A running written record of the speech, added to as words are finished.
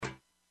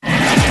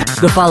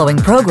The following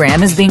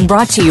program is being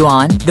brought to you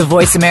on the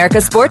Voice America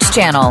Sports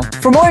Channel.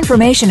 For more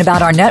information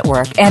about our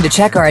network and to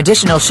check our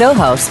additional show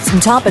hosts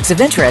and topics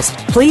of interest,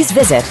 please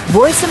visit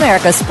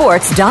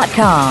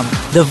voiceamericasports.com.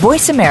 The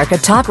Voice America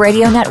Talk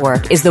Radio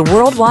Network is the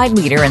worldwide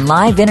leader in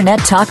live Internet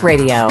talk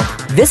radio.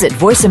 Visit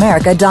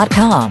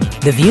voiceamerica.com.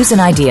 The views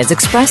and ideas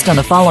expressed on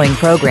the following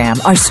program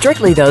are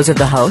strictly those of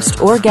the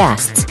host or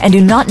guests and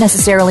do not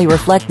necessarily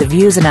reflect the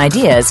views and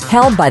ideas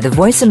held by the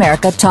Voice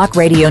America Talk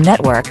Radio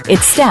Network,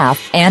 its staff,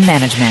 and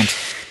management.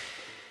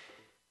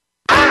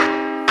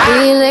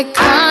 Feel it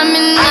coming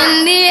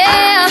in the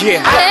air.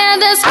 Yeah. Hear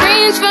the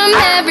screams from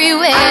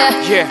everywhere.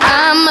 Yeah.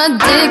 I'm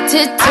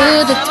addicted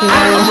to the thrill.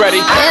 I'm ready.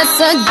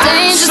 It's a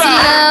dangerous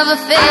love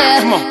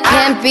affair. Come on.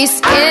 Can't be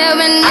scared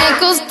when it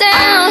goes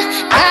down.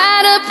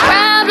 Got a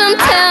problem?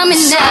 Tell me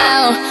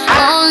now.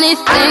 Only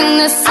thing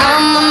that's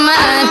on my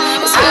mind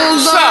is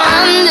who's gonna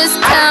run this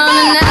town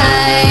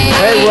tonight.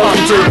 Hey,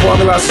 welcome to the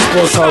Kwamie Lassiter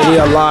Sports Talk. We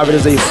are live. It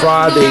is a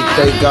Friday.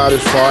 Thank God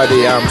it's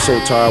Friday. I'm so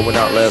tired. Went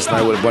out last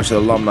night with a bunch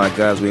of alumni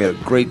guys. We had a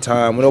great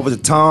time. Went over to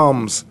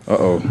Tom's.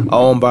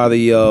 Owned by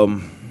the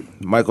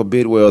Michael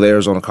Bidwell, the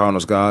Arizona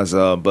Cardinals guys.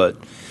 But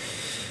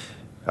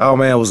oh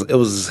man,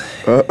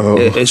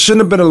 it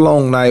shouldn't have been a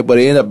long night, but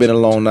it ended up being a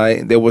long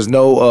night. There was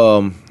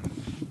no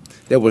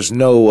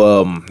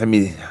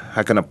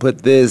how can I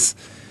put this?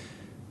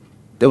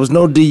 There was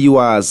no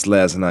DUIs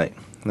last night.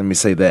 Let me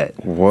say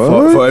that.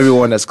 What? For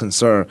everyone that's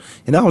concerned.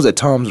 And I was at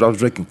Tom's. I was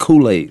drinking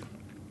Kool-Aid.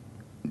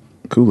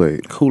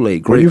 Kool-Aid.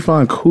 Kool-Aid. Where do you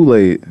find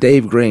Kool-Aid?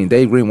 Dave Green,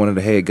 one of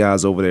the head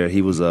guys over there.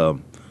 He made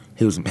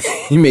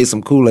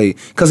some Kool-Aid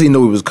because he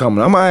knew he was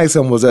coming. I'm gonna ask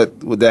him, would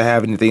that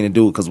have anything to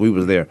do because we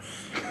was there?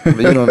 But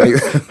you know what I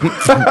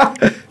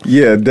mean?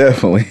 Yeah,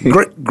 definitely.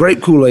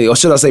 Grape Kool-Aid, or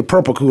should I say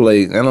purple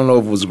Kool-Aid? I don't know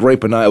if it was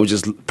grape or not. It was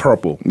just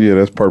purple. Yeah,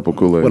 that's purple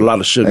Kool-Aid with a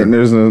lot of sugar. And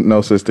there's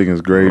no such thing as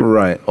grape,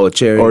 right? Or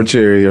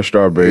cherry, or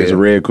strawberry. It's a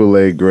red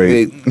Kool-Aid,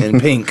 grape, and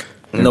pink.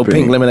 No,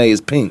 pink lemonade is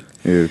pink.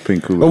 Yeah,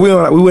 pink Kool-Aid. But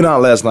we went out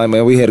last night,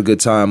 man. We had a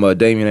good time.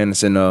 Damian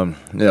Anderson,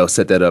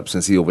 set that up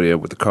since he over there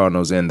with the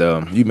Cardinals, and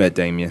you met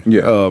Damian.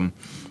 Yeah.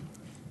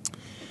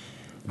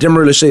 Jim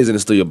really shades in the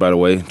studio, by the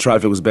way.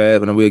 Traffic was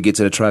bad, but we'll get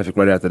to the traffic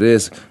right after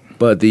this.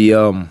 But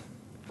then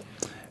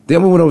we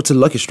went over to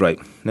Lucky Strike.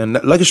 Now,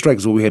 Lucky Strike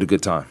is where we had a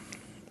good time.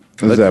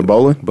 Is that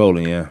bowling?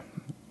 Bowling, yeah.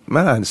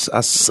 Man,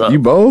 I suck. You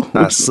bowl?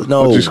 No.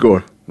 What'd you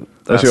score?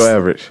 What's your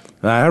average?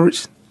 My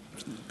average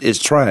is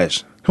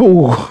trash.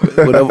 Ooh.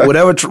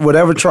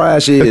 whatever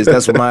trash is,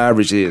 that's what my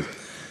average is.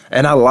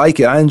 And I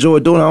like it. I enjoy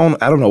doing it.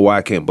 I don't know why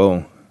I can't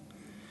bowl.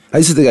 I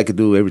used to think I could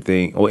do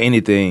everything or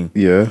anything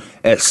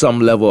at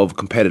some level of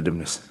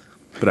competitiveness.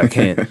 But I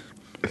can't.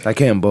 I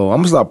can't bowl.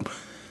 I'm going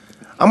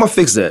to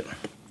fix that.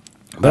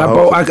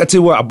 But I tell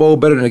you what, I bowl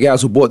better than the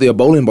guys who bought their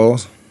bowling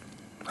balls.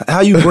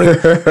 How you bring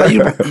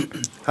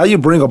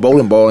a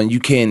bowling ball and you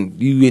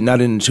get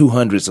not in the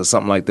 200s or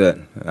something like that.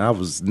 I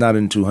was not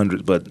in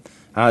 200s, but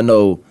I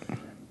know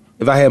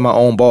if I had my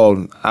own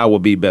ball, I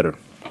would be better.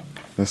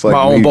 That's like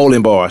my own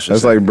bowling ball, I should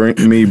say. That's like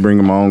me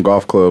bringing my own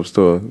golf clubs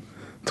to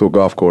a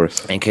golf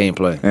course. And can't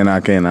play. And I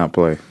cannot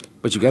play.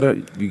 But you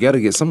gotta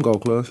get some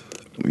golf clubs.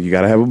 You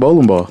gotta have a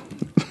bowling ball.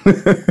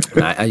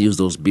 I use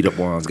those beat up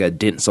ones. Got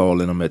dents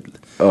all in them.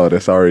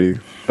 That's already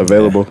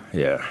available.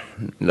 Yeah.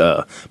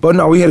 But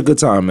no, we had a good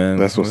time, man.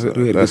 That's what's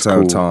we had a good time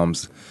cool. at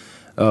Tom's.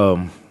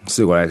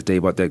 Still gonna ask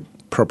Dave about that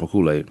purple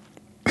Kool-Aid.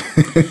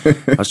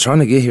 I was trying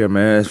to get here,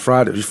 man. It's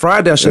Friday.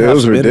 I should have. It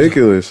was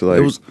ridiculous. Like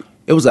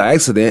it was an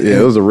accident. Yeah,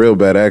 it was a real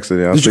bad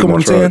accident. Did you come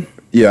on a 10?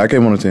 Yeah, I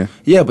came on a 10.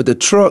 Yeah, but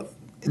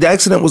the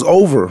accident was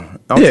over.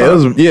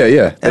 Yeah.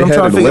 They I'm had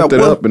trying to lift it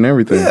up and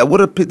everything. Yeah,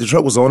 the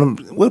truck was on them.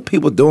 What are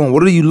people doing?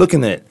 What are you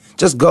looking at?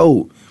 Just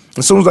go.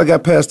 As soon as I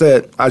got past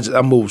that,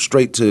 I moved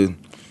straight to.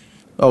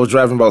 I was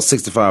driving about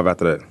 65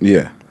 after that.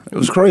 Yeah, it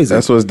was crazy.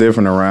 That's what's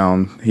different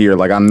around here.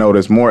 Like I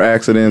noticed more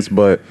accidents,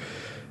 but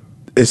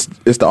it's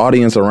the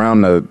audience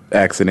around the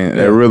accident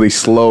that really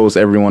slows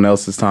everyone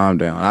else's time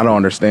down. I don't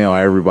understand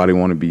why everybody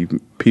want to be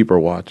people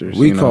watchers.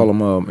 We call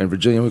them in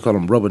Virginia. We call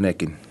them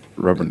rubbernecking.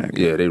 Rubbernecking.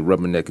 Yeah, they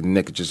rubbernecking.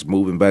 Neck just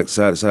moving back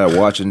side to side,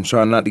 watching,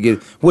 trying not to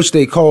get. Which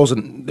they cause.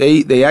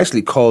 They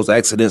actually cause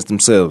accidents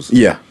themselves.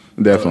 Yeah,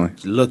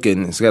 definitely.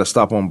 Looking, it's got to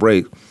stop on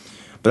break.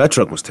 But that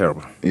truck was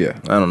terrible. Yeah.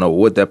 I don't know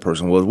what that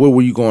person was. Where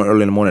were you going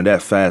early in the morning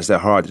that fast, that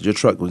hard, that your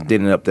truck was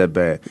denting up that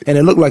bad? And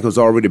it looked like it was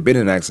already been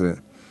an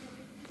accident.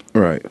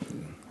 Right.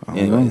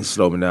 Anyway, it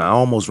slowed me down. I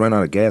almost ran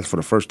out of gas for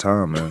the first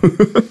time, man.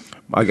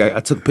 I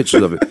took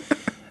pictures of it.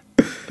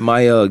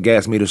 My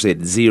gas meter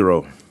said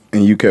 0.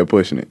 And you kept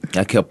pushing it.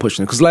 I kept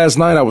pushing it. Because last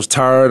night I was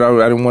tired.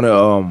 I didn't want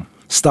to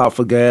stop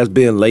for gas,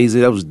 being lazy.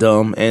 That was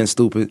dumb and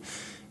stupid.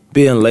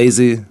 Being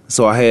lazy.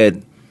 So I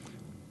had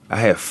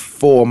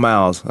 4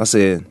 miles. I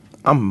said,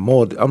 I'm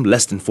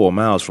less than 4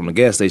 miles from the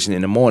gas station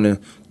in the morning.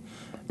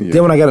 Yeah.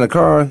 Then when I got in the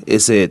car, it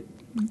said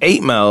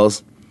 8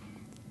 miles.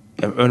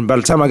 And by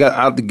the time I got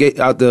out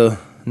the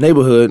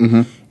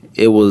neighborhood,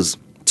 it was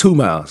 2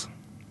 miles.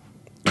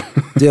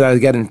 Then I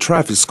got in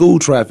traffic, school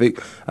traffic.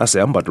 I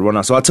said, I'm about to run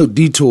out. So I took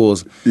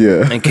detours.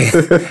 Yeah. In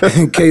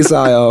case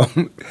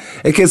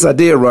I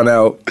did run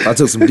out, I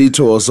took some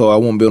detours so I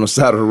won't be on the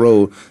side of the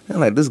road. And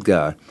I'm like, this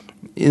guy,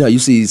 you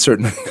see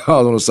certain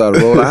cars on the side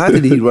of the road. Like, how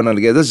did he run out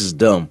of gas? That's just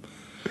dumb.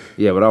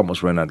 Yeah, but I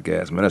almost ran out of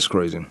gas, man. That's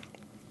crazy.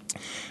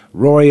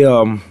 Rory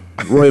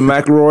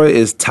McIlroy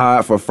is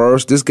tied for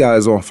first. This guy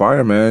is on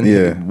fire, man.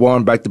 Yeah. He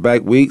won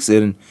back-to-back weeks,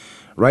 and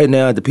right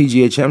now at the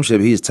PGA Championship,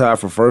 he's tied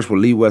for first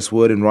with Lee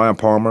Westwood and Ryan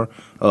Palmer.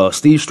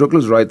 Steve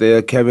Strickler's right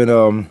there. Kevin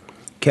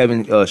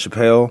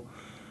Chappelle.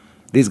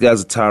 These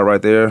guys are tied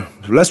right there.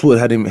 Westwood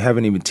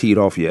haven't even teed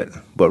off yet.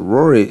 But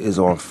Rory is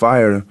on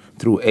fire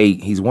through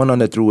 8. He's 1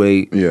 under through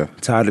 8. Yeah.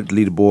 Tied at the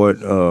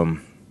leaderboard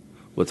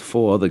with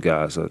 4 other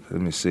guys. Let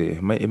me see.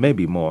 It may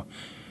be more.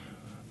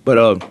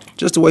 But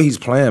just the way he's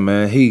playing,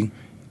 man,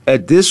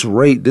 at this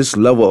rate, this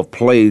level of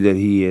play that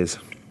he is.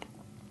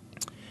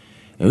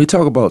 And we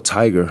talk about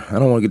Tiger. I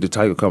don't want to get the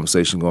Tiger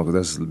conversation going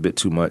because that's a bit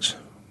too much.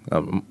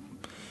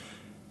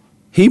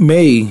 He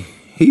may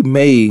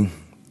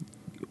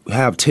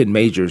have 10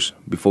 majors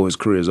before his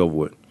career is over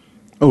with.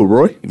 Oh,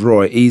 Roy?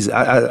 Roy, easy.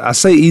 I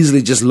say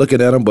easily just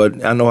looking at him,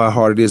 but I know how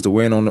hard it is to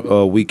win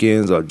on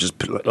weekends or just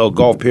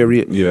golf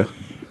period. Yeah.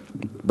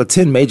 But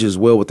 10 majors is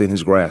well within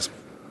his grasp.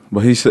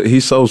 But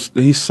he's so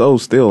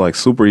still like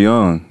super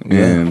young,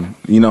 and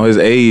his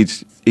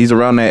age. He's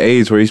around that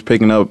age where he's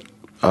picking up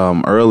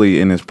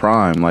early in his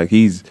prime. Like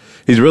he's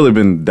really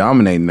been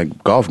dominating the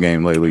golf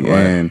game lately, right.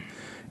 And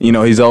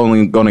he's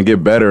only going to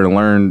get better and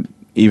learn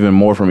even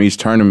more from each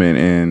tournament.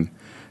 And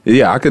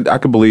yeah, I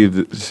could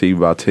believe to see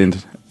about 10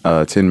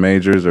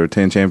 majors or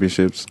 10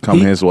 championships come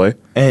his way.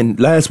 And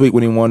last week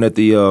when he won at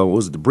the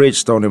the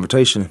Bridgestone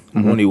Invitation,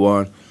 when he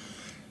won.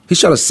 He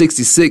shot a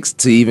 66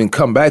 to even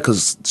come back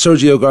because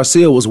Sergio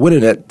Garcia was winning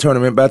that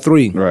tournament by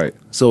 3. Right.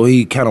 So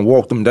he kind of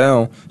walked him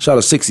down, shot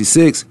a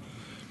 66.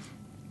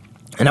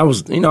 And I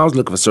was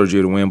looking for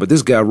Sergio to win, but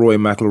this guy, Rory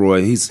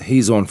McIlroy,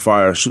 he's on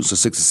fire. Shoots a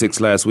 66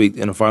 last week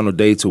in the final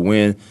day to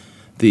win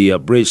the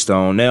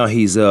Bridgestone. Now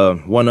he's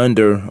 1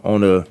 under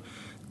on the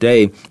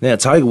day. Now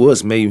Tiger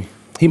Woods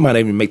he might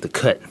even make the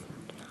cut.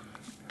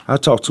 I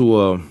talked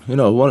to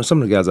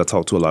some of the guys I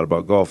talk to a lot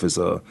about golf is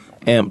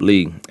Amp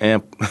Lee.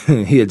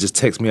 He had just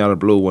texted me out of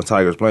the blue when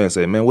Tiger was playing and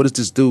said, man, what is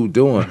this dude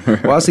doing?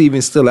 Why is he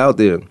even still out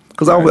there?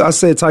 Because I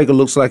said Tiger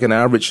looks like an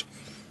average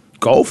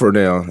golfer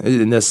now.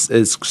 And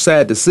it's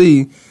sad to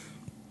see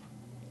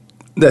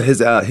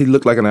that he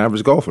looked like an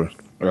average golfer.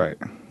 Right.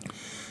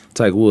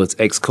 Tiger Woods'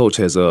 ex-coach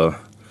has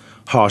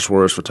harsh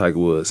words for Tiger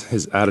Woods.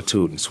 His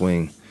attitude and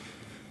swing.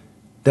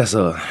 That's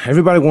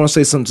everybody want to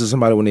say something to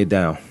somebody when they're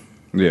down.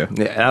 Yeah.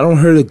 I don't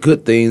hear the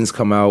good things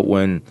come out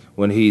when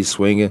he's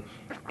swinging.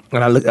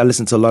 And I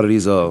listen to a lot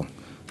of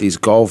these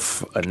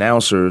golf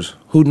announcers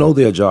who know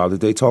their job, that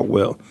they talk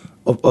well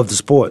of the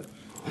sport.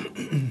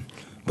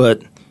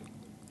 But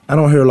I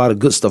don't hear a lot of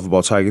good stuff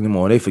about Tiger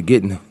anymore. They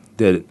forgetting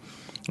that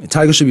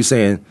Tiger should be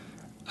saying,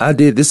 I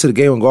did this to the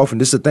game of golf and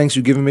this is the thanks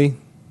you giving me.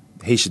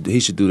 He should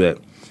do that.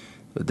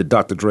 The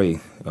Dr. Dre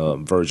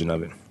version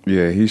of it.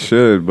 Yeah, he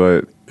should,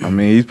 but I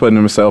mean he's putting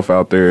himself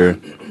out there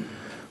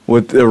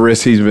with the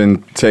risk he's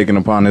been taking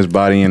upon his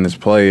body and his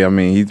play. I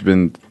mean, he's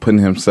been putting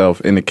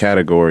himself in the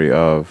category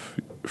of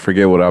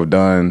forget what I've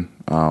done,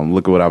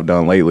 look at what I've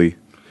done lately,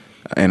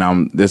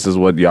 and this is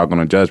what y'all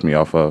gonna judge me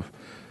off of.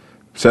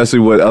 Especially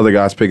with other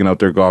guys picking up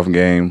their golf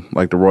game,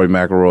 like the Rory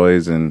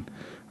McIlroys and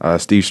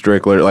Steve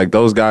Strickler. Like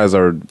those guys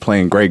are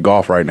playing great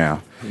golf right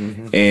now,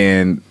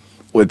 and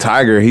with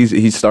Tiger,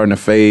 he's starting to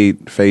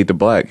fade to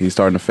black. He's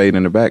starting to fade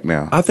in the back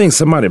now. I think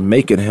somebody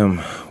making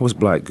him was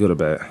black, good or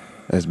bad.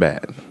 That's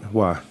bad.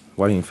 Why?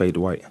 Why didn't he fade to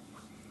white?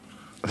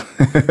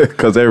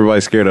 Because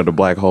everybody's scared of the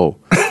black hole,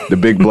 the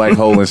big black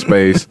hole in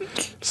space.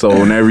 So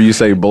whenever you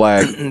say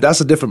black,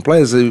 that's a different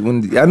place. I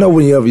know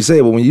whenever you say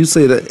it, but when you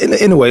say that,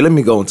 anyway, let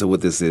me go into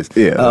what this is.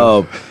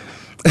 Yeah.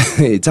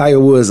 Tiger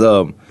Woods.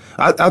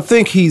 I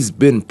think he's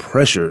been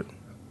pressured.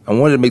 I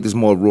wanted to make this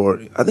more raw.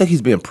 I think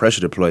he's being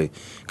pressured to play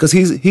because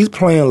he's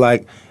playing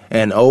like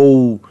an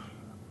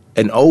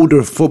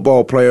older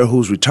football player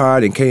who's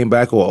retired and came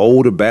back, or an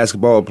older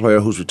basketball player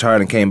who's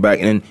retired and came back.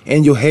 And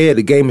in your head,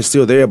 the game is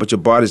still there, but your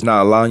body's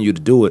not allowing you to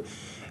do it.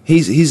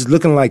 He's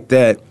looking like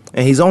that,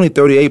 and he's only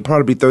 38,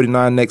 probably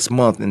 39 next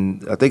month,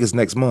 and I think it's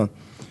next month.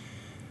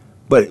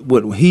 But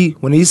when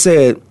he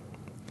said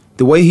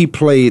the way he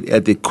played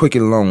at the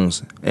Quicken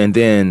Loans, and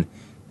then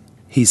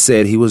he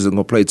said he wasn't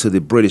going to play to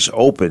the British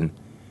Open,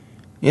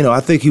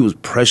 I think he was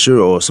pressured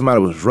or somebody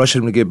was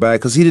rushing him to get back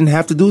because he didn't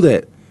have to do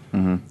that.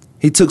 Mm-hmm.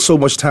 He took so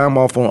much time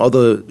off on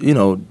other,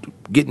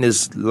 getting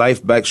his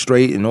life back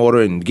straight in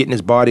order and getting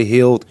his body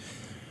healed.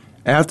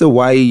 After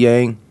Y.E.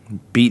 Yang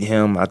beat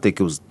him, I think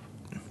it was,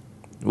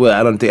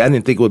 I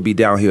didn't think it would be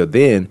down here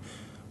then,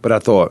 but I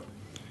thought,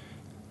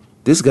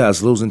 this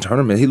guy's losing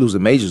tournament. He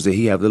losing majors that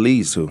he have the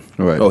leads to.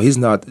 Right. Oh, he's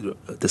not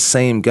the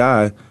same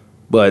guy,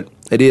 but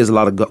it is a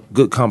lot of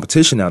good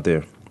competition out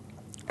there.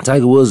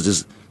 Tiger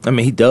Woods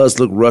he does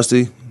look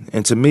rusty.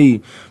 And to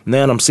me,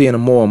 now I'm seeing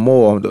him more and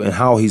more and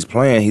how he's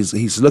playing.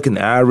 He's looking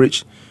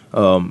average.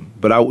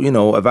 But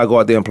if I go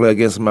out there and play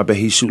against him, I bet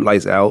he shoot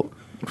lights out.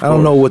 I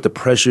don't know what the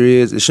pressure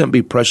is. It shouldn't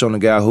be pressure on the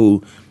guy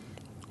who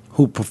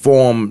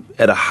performed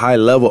at a high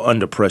level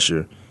under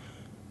pressure.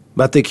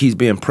 But I think he's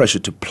being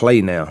pressured to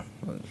play now.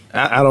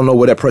 I don't know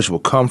where that pressure will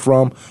come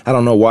from. I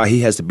don't know why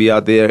he has to be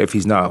out there if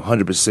he's not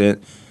 100%.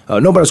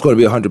 Nobody's going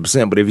to be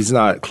 100%, but if he's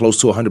not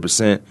close to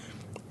 100%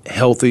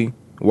 healthy,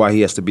 why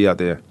he has to be out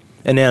there.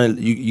 And then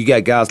you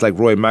got guys like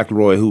Roy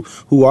McIlroy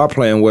who are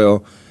playing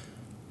well,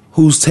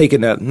 who's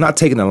taking that, not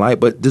taking the light,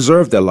 but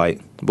deserve that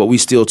light. But we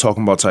still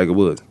talking about Tiger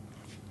Woods.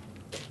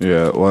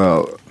 Yeah,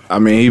 well, I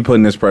mean, he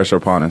putting this pressure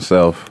upon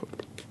himself.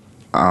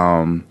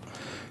 A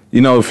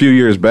few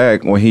years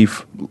back when he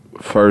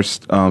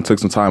first took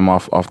some time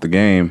off the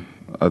game,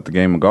 at the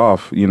game of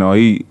golf,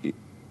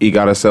 he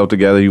got himself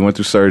together. He went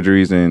through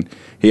surgeries, and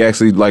he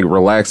actually,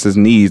 relaxed his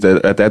knees.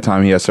 At that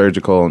time, he had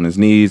surgical on his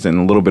knees and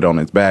a little bit on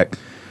his back.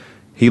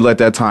 He let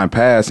that time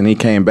pass, and he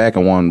came back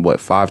and won,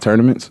 5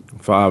 tournaments?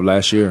 5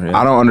 last year. Yeah.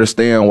 I don't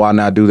understand why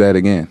not do that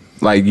again.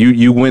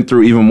 You went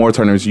through even more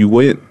tournaments. You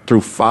went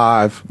through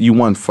 5. You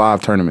won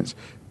 5 tournaments,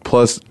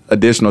 plus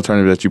additional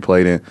tournaments that you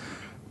played in,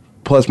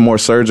 plus more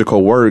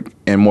surgical work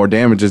and more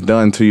damage is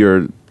done to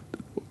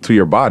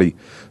your body.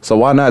 So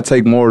why not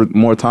take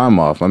more time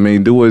off? I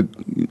mean, do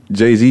what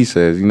Jay-Z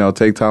says.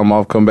 Take time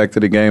off, come back to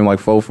the game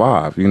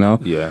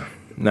 4-5.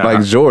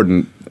 Yeah.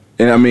 Jordan.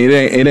 And I mean,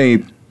 it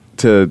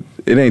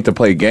ain't to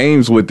play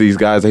games with these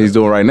guys that he's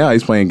doing right now.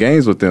 He's playing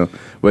games with them,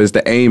 but it's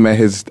to aim at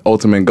his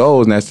ultimate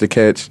goals, and that's to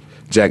catch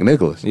Jack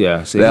Nicklaus.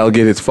 Yeah, see, that'll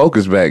get his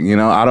focus back.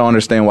 I don't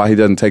understand why he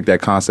doesn't take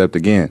that concept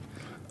again.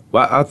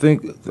 Well, I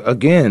think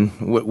again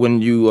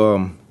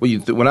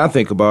when I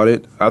think about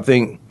it, I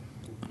think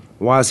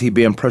why is he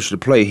being pressured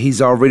to play?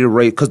 He's already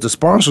raised because the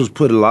sponsors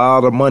put a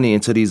lot of money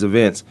into these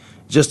events.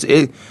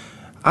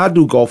 I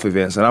do golf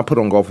events and I put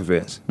on golf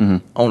events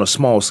on a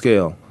small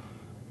scale.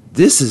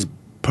 This is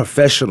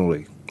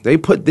professionally. They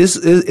put this.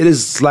 It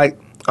is like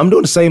I'm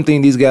doing the same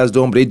thing these guys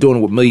doing, but they're doing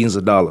it with millions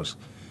of dollars,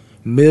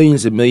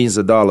 millions and millions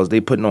of dollars.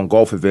 They putting on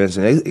golf events,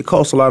 and it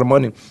costs a lot of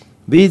money.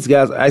 These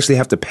guys actually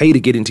have to pay to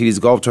get into these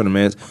golf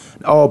tournaments,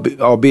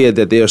 albeit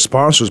that their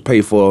sponsors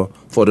pay for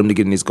them to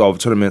get in these golf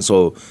tournaments.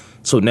 So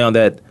now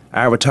that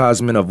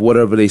advertisement of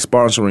whatever they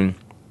sponsoring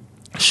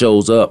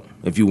shows up,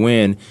 if you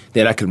win,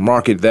 then I can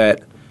market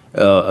that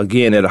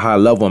again at a high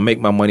level and make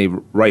my money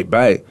right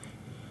back.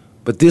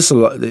 But these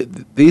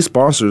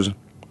sponsors,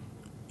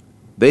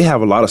 they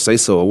have a lot of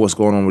say-so of what's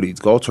going on with these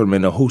golf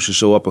tournaments and who should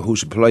show up and who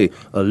should play.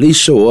 At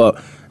least show up.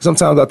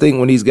 Sometimes I think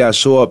when these guys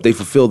show up, they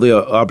fulfill their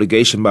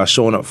obligation by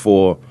showing up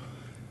for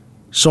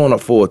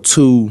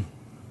 2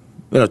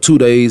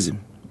 days.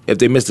 If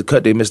they missed the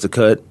cut, they missed the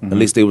cut. At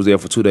least they was there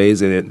for 2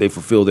 days and they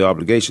fulfilled their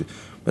obligation.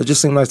 But it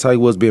just seemed like Tiger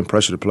was being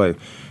pressured to play.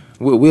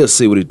 We'll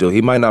see what he do.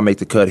 He might not make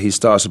the cut. He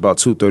starts about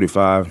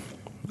 2:35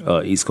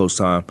 East Coast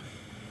time.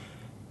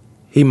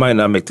 He might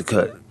not make the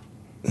cut.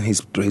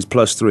 He's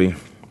 +3.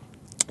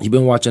 You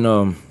been watching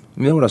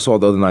what I saw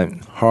the other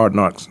night? Hard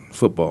Knocks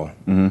football.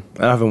 I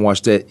haven't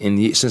watched that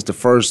since the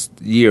first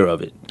year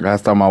of it.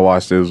 Last time I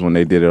watched it was when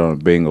they did it on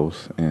the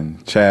Bengals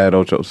and Chad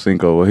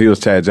Ochocinco. Well, he was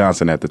Chad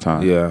Johnson at the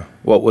time. Yeah.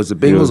 What was the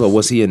Bengals or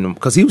was he in?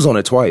 Because he was on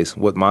it twice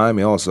with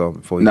Miami also.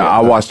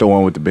 I watched the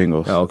one with the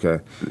Bengals. Oh,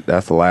 okay.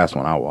 That's the last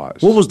one I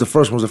watched. What was the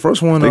first one? Was the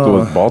first one? I think it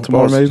was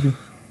Baltimore, maybe.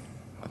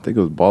 I think it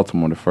was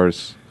Baltimore the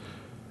first.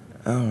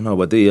 I don't know,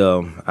 but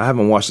I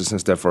haven't watched it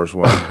since that first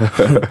one.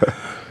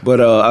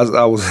 But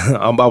I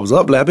was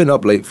up late. I've been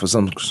up late for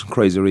some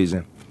crazy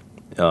reason.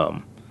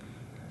 But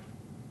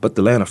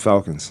the Atlanta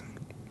Falcons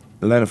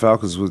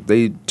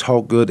they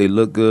talk good, they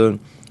look good.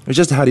 It's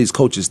just how these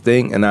coaches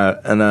think, and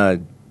I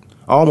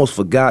almost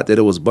forgot that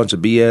it was a bunch of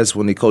BS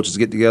when the coaches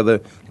get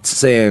together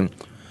saying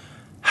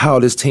how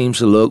this team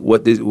should look,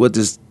 what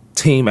this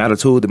team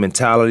attitude, the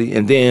mentality,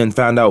 and then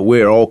find out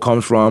where it all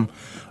comes from.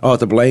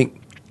 Arthur Blank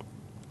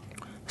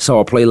saw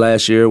a play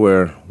last year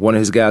where one of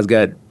his guys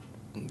got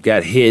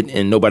hit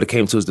and nobody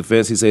came to his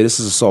defense. He said, this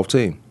is a soft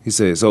team. He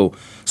said, so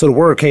the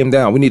word came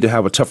down, we need to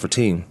have a tougher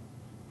team.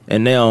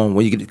 And now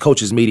when you get the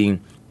coaches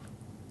meeting,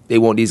 they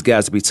want these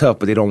guys to be tough,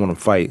 but they don't want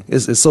to fight.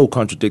 It's so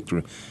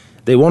contradictory.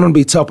 They want them to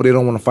be tough, but they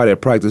don't want to fight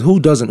at practice. Who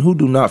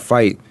do not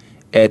fight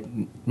at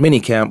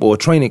minicamp or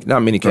training,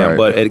 not minicamp, right,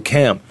 but at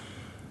camp?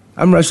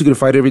 I'm actually going to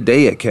fight every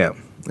day at camp.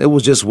 It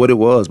was just what it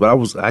was.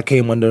 But I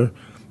came under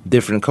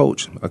different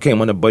coach. I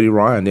came under Buddy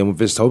Ryan. Then when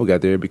Vince Tobin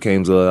got there, it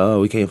became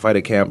we can't fight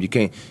at camp. You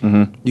can't.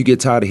 You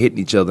get tired of hitting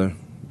each other,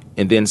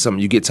 and then some.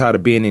 You get tired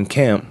of being in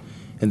camp,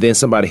 and then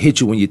somebody hit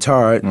you when you're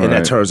tired, and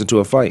that turns into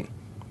a fight.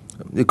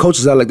 The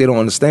coaches are like they don't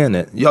understand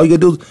that. All you gotta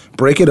do is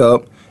break it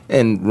up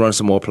and run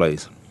some more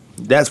plays.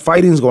 That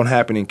fighting is going to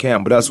happen in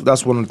camp, but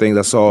that's one of the things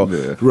I saw.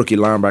 Yeah. Rookie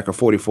linebacker,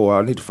 44.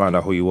 I need to find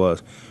out who he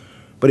was,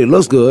 but he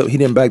looks good. He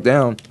didn't back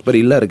down, but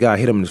he let a guy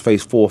hit him in the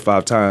face 4 or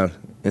 5 times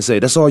and say,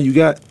 "That's all you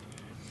got."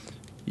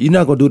 You're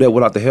not going to do that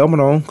without the helmet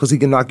on because he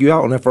can knock you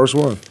out on that first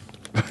one.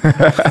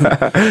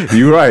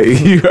 You're right.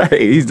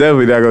 He's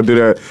definitely not going to do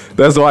that.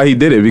 That's why he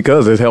did it,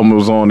 because his helmet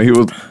was on.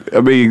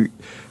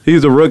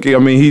 He's a rookie. I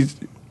mean,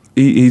 he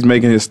he's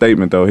making his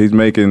statement though. He's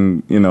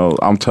making,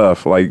 I'm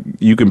tough. Like,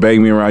 you can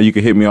bang me around, you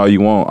can hit me all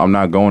you want. I'm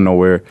not going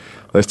nowhere.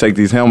 Let's take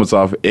these helmets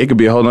off. It could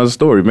be a whole nother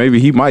story. Maybe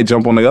he might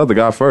jump on the other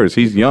guy first.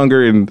 He's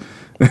younger and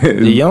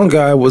the young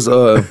guy was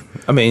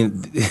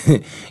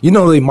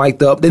they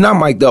mic'd up. They're not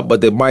mic'd up,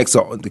 but the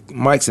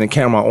mics and the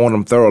camera are on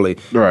them thoroughly.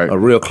 Right.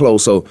 Real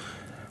close. So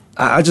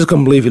I just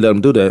couldn't believe he let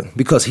him do that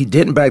because he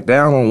didn't back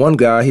down on one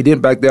guy. He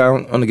didn't back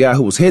down on the guy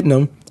who was hitting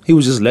him. He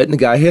was just letting the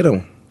guy hit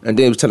him. And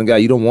then he was telling the guy,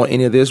 you don't want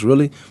any of this,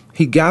 really?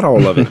 He got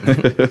all of it.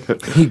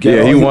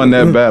 He won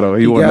that battle.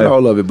 He got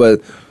all of it.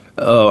 But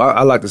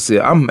I like to see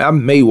it. I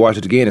may watch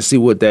it again and see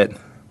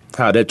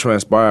how that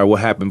transpired, what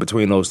happened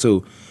between those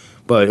two.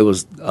 But it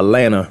was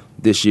Atlanta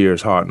this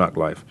year's Hard Knock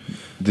Life.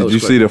 Did you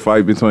see the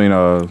fight between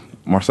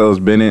Marcellus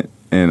Bennett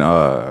and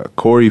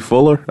Corey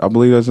Fuller, I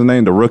believe that's his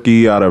name, the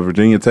rookie out of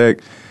Virginia Tech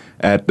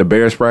at the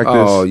Bears practice?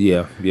 Oh,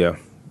 yeah.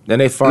 Then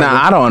they fined him.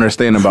 I don't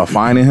understand about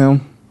fining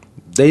him.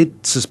 They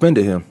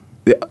suspended him.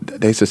 Yeah,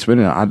 they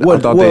suspended him. I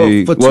thought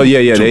they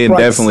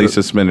definitely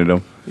suspended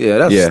him.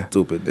 Yeah, that's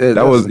stupid.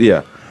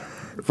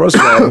 First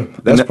of all,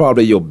 that's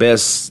probably your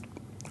best.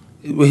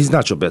 Well, he's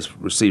not your best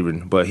receiver,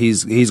 but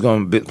he's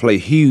going to play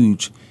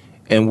huge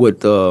in what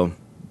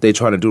they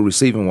trying to do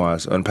receiving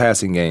wise on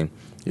passing game.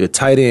 Your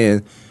tight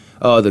end,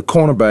 the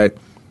cornerback,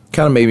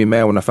 kind of made me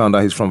mad when I found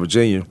out he's from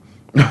Virginia.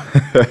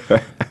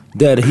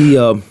 That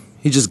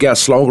he just got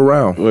slung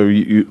around.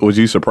 Was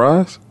you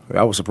surprised?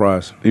 I was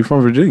surprised. He's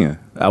from Virginia.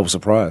 I was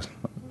surprised.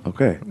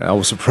 Okay, I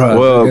was surprised.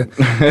 Well,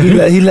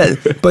 he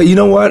let. But you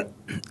know what?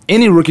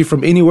 Any rookie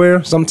from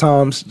anywhere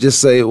sometimes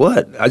just say,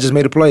 "What? I just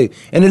made a play,"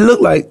 and it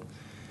looked like.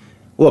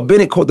 Well,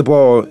 Bennett caught the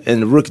ball,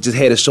 and the rookie just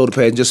had his shoulder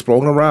pad and just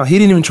flung it around. He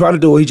didn't even try to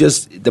do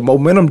it. The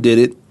momentum did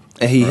it,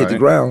 and he hit the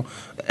ground.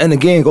 And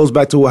again, it goes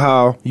back to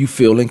how you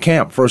feel in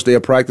camp. First day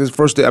of practice,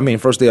 first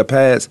day of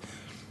pads.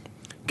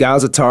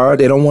 Guys are tired.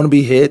 They don't want to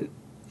be hit.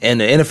 And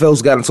the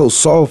NFL's gotten so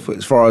soft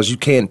as far as you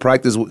can't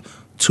practice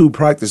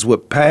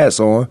with pads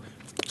on.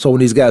 So when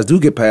these guys do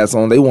get pads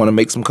on, they want to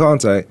make some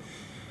contact.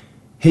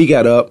 He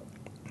got up,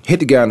 hit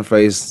the guy in the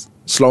face,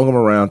 slung him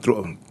around,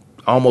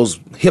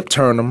 almost hip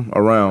turned him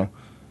around,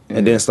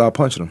 and then started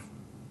punching him.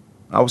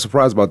 I was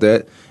surprised about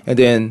that. And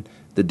then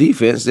the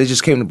defense, they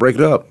just came to break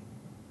it up.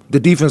 The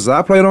defense that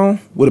I played on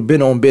would have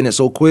been on Bennett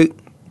so quick.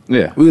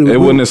 Yeah, it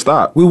wouldn't have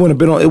stopped. We wouldn't have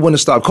been on. It wouldn't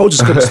have stopped.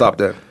 Coaches couldn't have stopped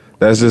that.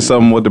 That's just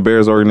something what the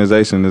Bears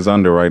organization is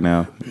under right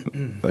now.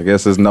 I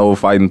guess there's no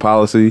fighting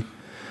policy,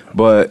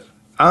 but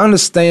I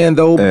understand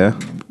though,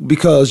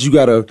 because you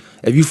gotta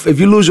if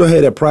you lose your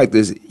head at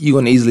practice, you're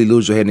gonna easily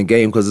lose your head in the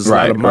game because it's a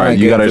lot of mind.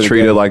 You gotta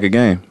treat it like a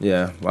game.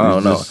 Yeah, I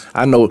don't know.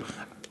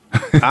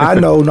 I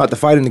know not to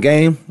fight in the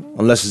game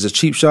unless it's a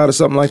cheap shot or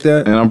something like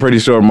that. And I'm pretty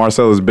sure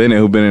Marcellus Bennett,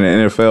 who's been in the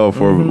NFL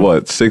for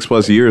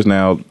 6+ years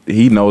now,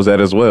 he knows that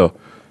as well.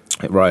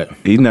 Right.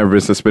 He's never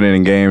been suspended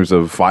in games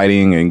of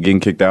fighting and getting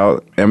kicked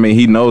out. I mean,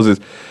 he knows it.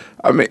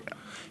 I mean,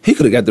 he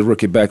could have got the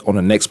rookie back on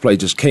the next play,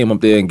 just came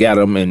up there and got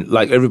him, and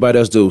like everybody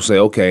else do, say,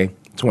 okay,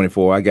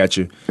 24, I got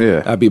you.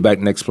 Yeah. I'll be back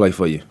next play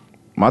for you.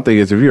 My thing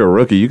is, if you're a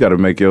rookie, you got to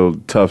make your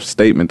tough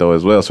statement, though,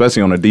 as well,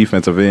 especially on the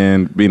defensive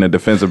end, being a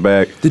defensive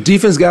back. The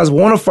defense guys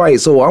want to fight,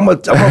 so I'm a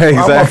fight.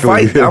 That's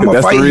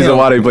the reason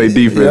why they play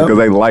defense, because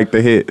they like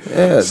to hit.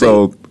 Yeah,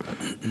 so,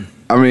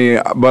 I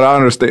mean, but I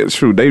understand. It's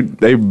true.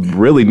 They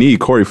really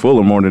need Corey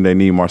Fuller more than they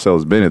need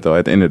Marcellus Bennett, though,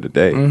 at the end of the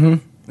day.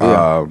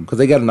 Yeah, because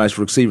they got a nice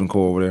receiving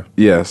core over there.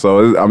 Yeah,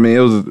 so,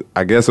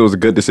 I guess it was a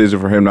good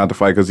decision for him not to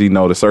fight because he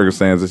knows the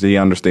circumstances. He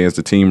understands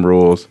the team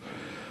rules.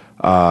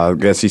 I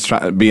guess he's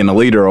trying being a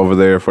leader over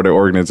there for the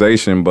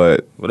organization,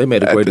 but they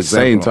made a great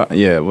example. Same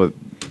time, well,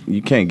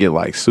 you can't get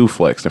like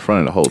suplex in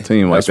front of the whole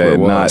team like that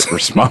and not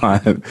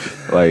respond.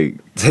 Like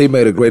they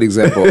made a great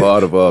example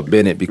out of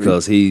Bennett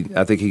because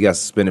I think he got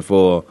suspended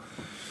for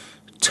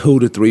 2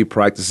 to 3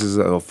 practices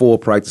or 4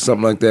 practices,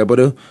 something like that. But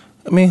who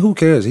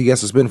cares? He got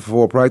suspended for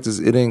 4 practices.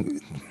 It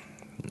ain't.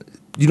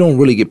 You don't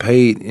really get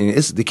paid, and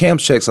the camp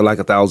checks are like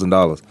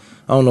 $1,000.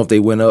 I don't know if they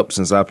went up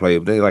since I played,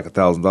 but they like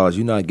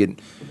 $1,000.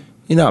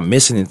 You're not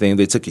missing anything.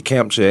 They took your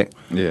camp check.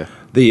 Yeah.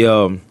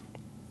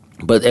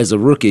 But as a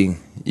rookie,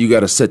 you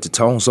got to set the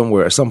tone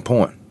somewhere at some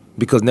point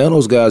because now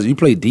those guys, you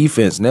play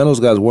defense. Now those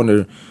guys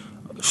wonder,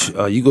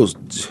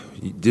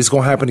 this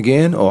gonna happen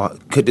again, or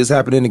could this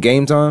happen in the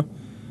game time?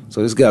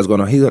 So this guy's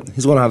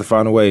he's gonna have to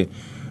find a way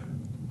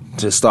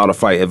to start a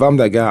fight. If I'm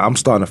that guy, I'm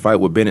starting a fight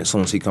with Bennett as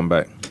soon as he come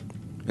back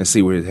and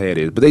see where his head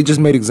is. But they just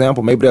made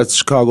example. Maybe that's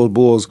Chicago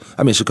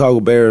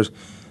Bears.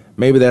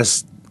 Maybe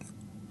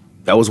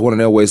that was one of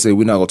their ways to say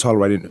we're not going to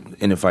tolerate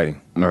any fighting.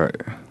 All right.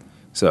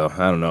 So,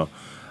 I don't know.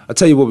 I'll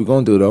tell you what we're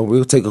going to do, though.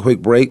 We'll take a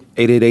quick break.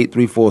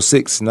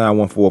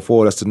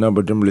 888-346-9144. That's the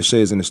number. Denver Lachey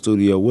is in the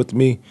studio with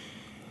me.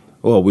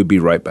 Well, we'll be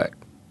right back.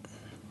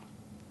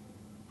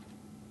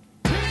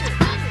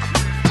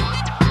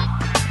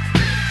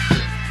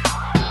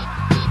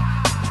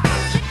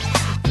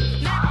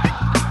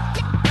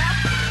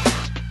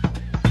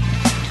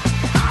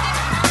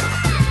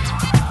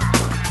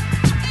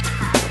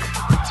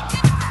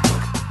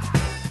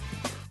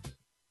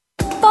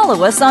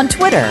 follow us on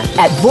Twitter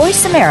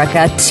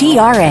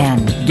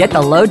 @VoiceAmericaTRN. Get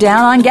the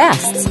lowdown on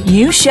guests,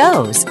 new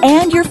shows,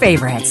 and your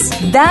favorites.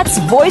 That's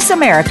Voice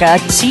America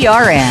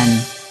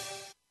TRN.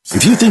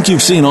 If you think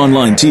you've seen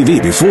online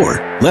TV before,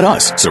 let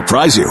us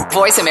surprise you.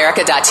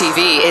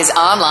 VoiceAmerica.tv is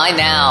online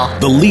now.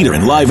 The leader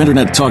in live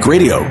internet talk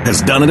radio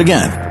has done it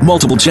again.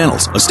 Multiple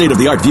channels, a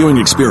state-of-the-art viewing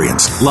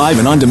experience, live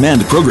and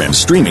on-demand programs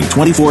streaming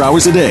 24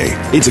 hours a day.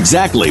 It's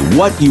exactly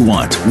what you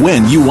want,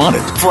 when you want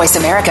it.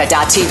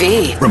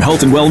 VoiceAmerica.tv. From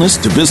health and wellness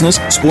to business,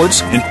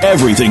 sports, and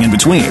everything in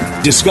between.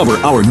 Discover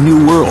our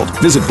new world.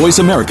 Visit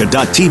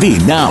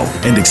VoiceAmerica.tv now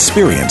and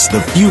experience the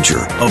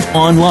future of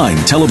online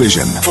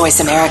television.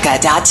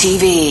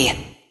 VoiceAmerica.tv.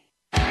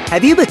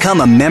 Have you become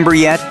a member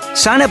yet?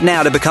 Sign up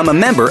now to become a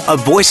member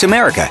of Voice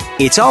America.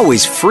 It's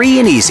always free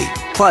and easy.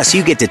 Plus,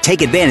 you get to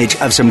take advantage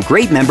of some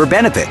great member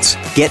benefits.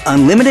 Get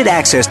unlimited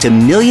access to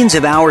millions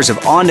of hours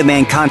of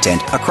on-demand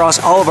content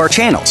across all of our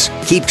channels.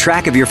 Keep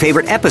track of your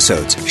favorite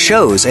episodes,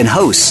 shows, and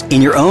hosts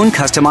in your own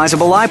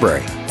customizable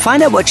library.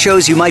 Find out what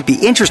shows you might be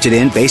interested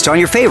in based on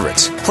your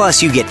favorites.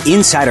 Plus, you get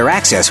insider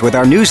access with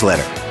our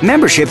newsletter.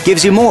 Membership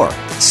gives you more.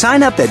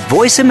 Sign up at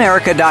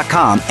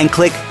voiceamerica.com and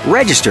click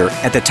register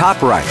at the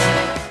top right.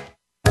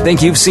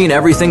 Think you've seen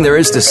everything there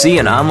is to see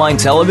in online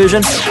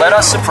television? Let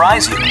us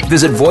surprise you.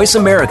 Visit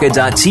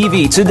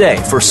voiceamerica.tv today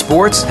for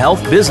sports,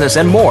 health, business,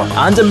 and more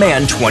on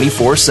demand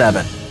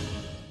 24/7.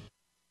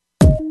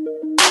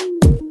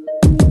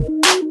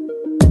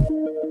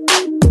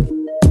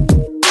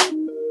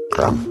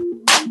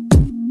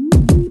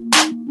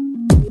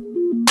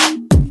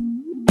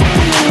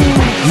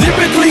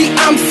 Lyrically,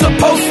 I'm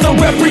supposed to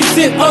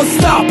represent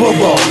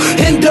unstoppable.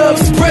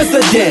 N-Dub's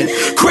president,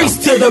 crease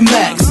to the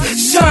max.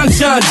 Sean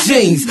John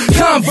jeans,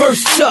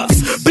 Converse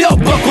chucks, belt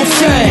buckle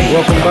chain.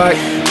 Welcome back.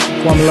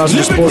 Kwamie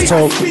Lassiter Sports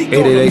Talk,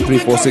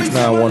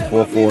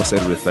 888-346-9144. Say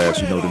it real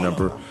fast. You know the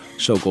number.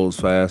 Show goes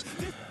fast.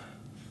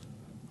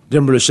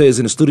 Denver Lachey is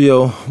in the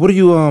studio. What do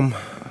you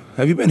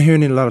have you been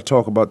hearing a lot of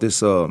talk about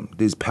this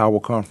power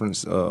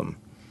conference?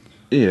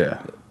 Yeah.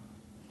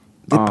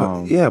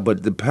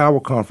 But the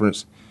power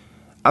conference,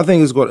 I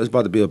think it's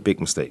about to be a big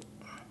mistake.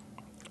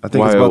 I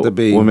think it's about to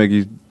be. What make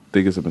you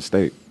think it's a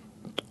mistake?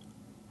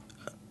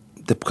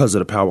 Because of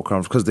the power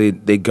conference, because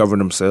they govern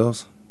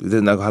themselves.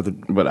 They're not gonna have to.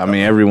 But I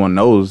mean, everyone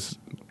knows.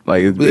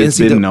 Like it's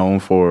been known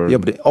for. Yeah,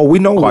 but we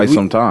know quite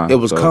some time. It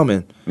was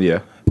coming.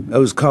 Yeah, it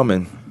was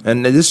coming,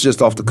 and this is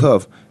just off the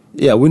cuff.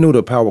 Yeah, we knew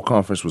the power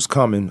conference was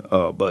coming.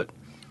 But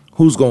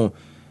who's going?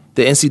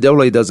 The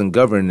NCAA doesn't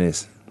govern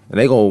this, and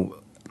they're going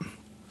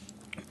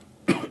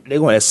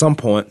at some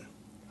point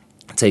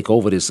take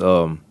over this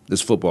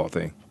football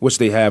thing, which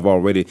they have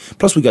already.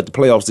 Plus, we got the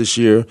playoffs this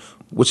year,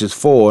 which is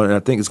 4, and I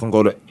think it's going to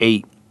go to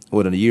 8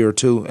 within a year or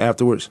two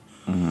afterwards.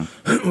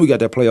 Mm-hmm. We got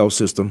that playoff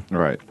system,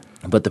 right?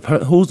 But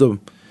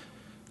I'm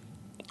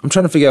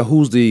trying to figure out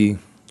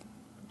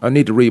I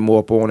need to read more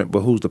up on it. But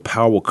who's the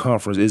power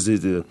conference? Is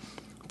it the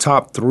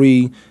top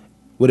 3?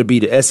 Would it be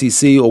the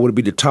SEC or would it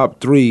be the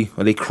top 3?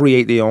 Or they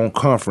create their own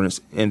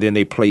conference and then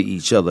they play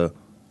each other?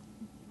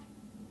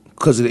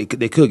 Because they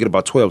could get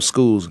about 12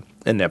 schools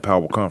in that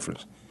power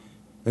conference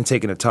and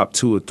taking the top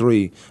 2 or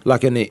 3,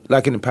 like in the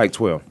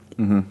Pac-12.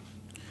 Mm-hmm.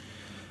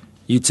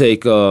 You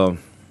take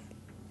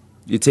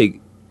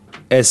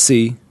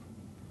SC,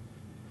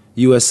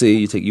 USC.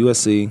 You take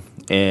USC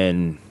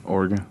and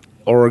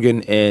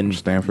Oregon and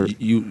Stanford,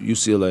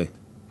 UCLA,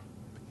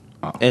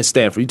 and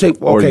Stanford. You take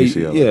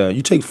UCLA.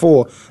 You take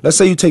 4. Let's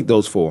say you take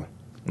those 4.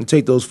 You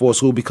take those 4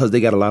 schools because they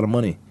got a lot of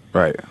money.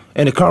 Right.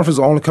 And the conference is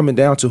only coming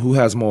down to who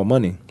has more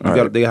money.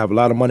 They have a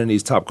lot of money in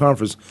these top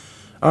conferences.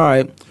 All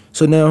right.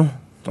 So now,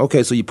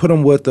 so you put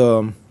them with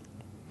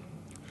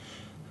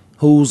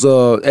who's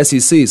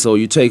SEC. So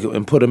you take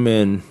and put them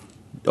in.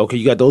 Okay,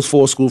 you got those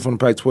 4 schools from the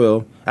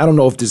Pac-12. I don't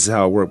know if this is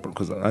how it works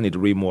because I need to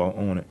read more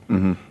on it.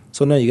 Mm-hmm.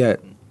 So now you got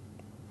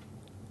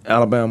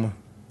Alabama,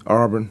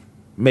 Auburn,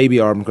 maybe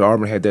Auburn, because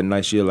Auburn had that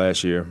nice year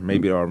last year.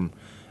 Maybe Auburn.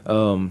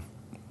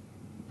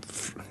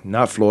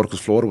 Not Florida,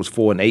 because Florida was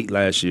 4-8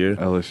 last year.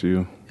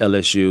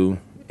 LSU,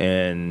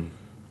 and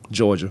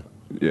Georgia.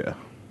 Yeah.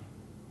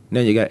 Now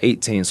you got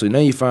 18. So now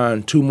you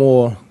find 2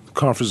 more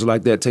conferences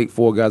like that, take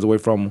 4 guys away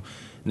from them.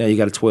 Now you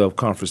got a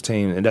 12-conference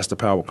team, and that's the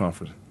power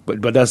conference.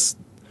 But that's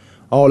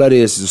all that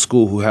is a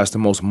school who has the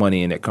most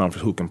money in that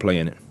conference who can play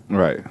in it.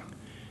 Right.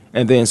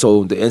 And then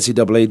so the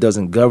NCAA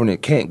doesn't govern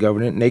it, can't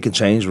govern it, and they can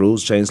change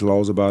rules, change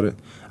laws about it.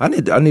 I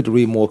need to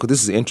read more because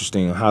this is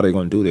interesting how they're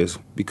going to do this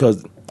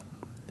because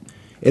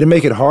it'll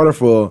make it harder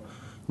for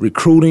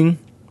recruiting.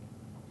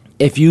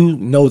 If you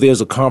know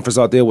there's a conference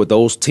out there with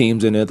those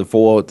teams in there, the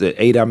 4, the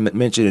 8 I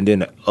mentioned, and then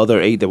the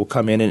other 8 that will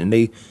come in and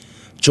they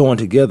join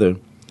together.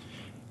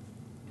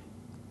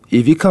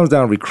 If it comes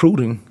down to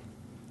recruiting,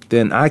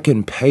 then I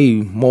can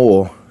pay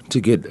more to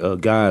get a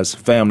guy's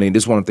family. And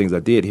this is one of the things I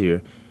did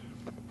here.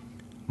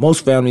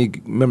 Most family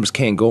members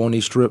can't go on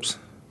these trips,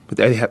 but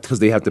because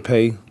they have to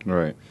pay.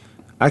 Right.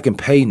 I can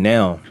pay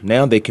now.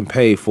 Now they can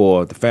pay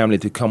for the family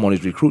to come on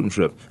this recruiting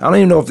trip. I don't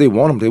even know if they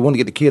want them. They want to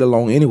get the kid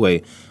along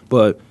anyway,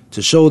 but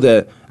to show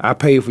that I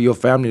paid for your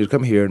family to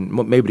come here, and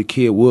maybe the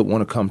kid would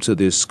want to come to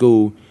this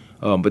school,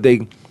 but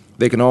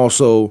they can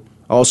also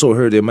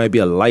heard there might be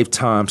a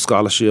lifetime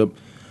scholarship.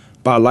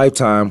 By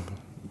lifetime,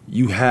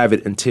 you have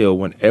it until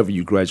whenever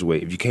you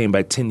graduate. If you came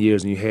back 10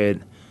 years and you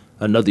had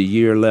another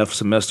year left,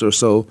 semester or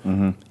so,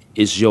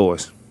 it's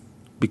yours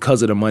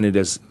because of the money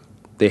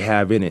they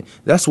have in it.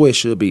 That's the way it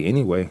should be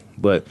anyway.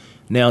 But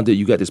now that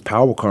you got this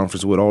power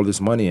conference with all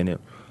this money in it,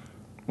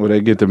 well,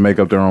 they get to make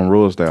up their own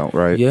rules now,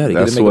 right? Yeah,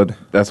 that's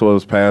what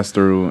was passed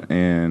through,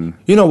 and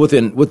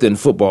within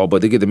football,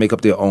 but they get to make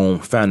up their own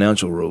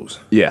financial rules.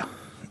 Yeah.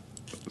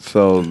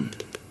 So,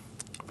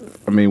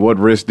 I mean, what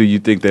risk do you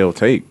think they'll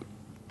take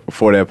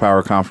for that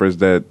power conference?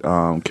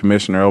 That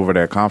commissioner over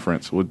that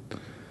conference would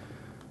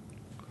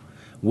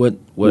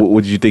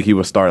you think he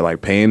would start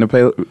like paying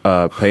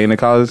the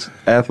college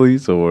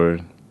athletes, or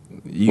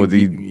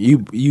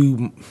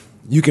you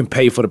can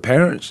pay for the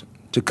parents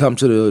to come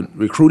to the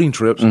recruiting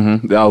trips.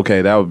 Mm-hmm.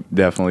 Okay, that would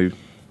definitely.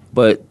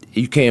 But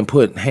you can't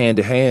put hand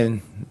to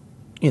hand,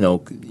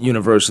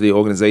 university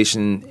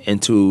organization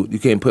you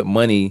can't put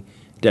money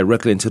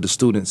directly into the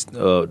students,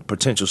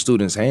 potential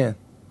students' hand,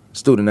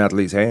 student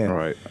athletes' hand.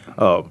 Right.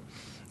 I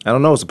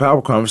don't know. It's a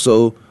power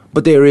conference,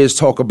 but there is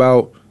talk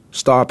about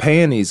start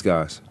paying these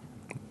guys.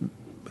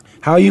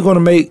 How are you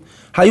going to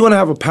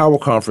have a power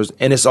conference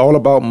and it's all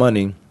about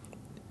money,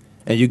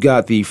 and you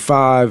got the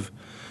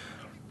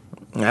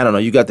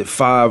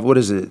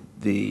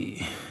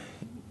the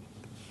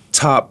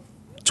top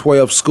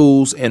 12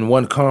 schools in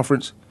one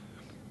conference.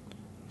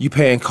 You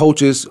paying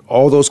coaches,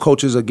 all those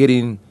coaches are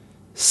getting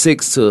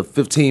 $6 to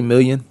 $15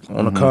 million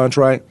on a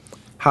contract.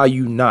 How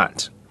you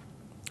not?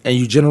 And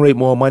you generate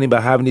more money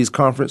by having these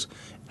conferences.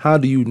 How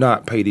do you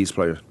not pay these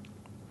players?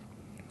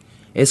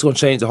 It's going to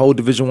change the whole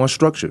Division I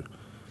structure.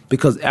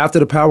 Because after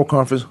the power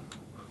conference,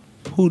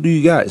 who do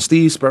you got?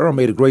 Steve Sparrow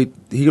made a great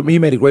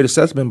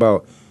assessment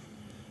about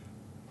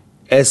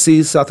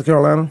SC, South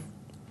Carolina.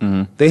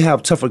 Mm-hmm. They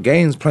have tougher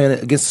games playing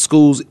against the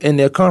schools in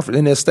their conference,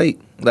 in their state,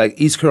 like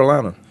East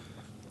Carolina.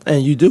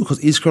 And you do,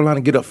 because East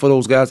Carolina get up for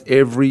those guys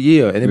every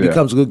year. And it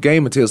becomes a good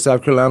game until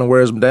South Carolina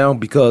wears them down,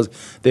 because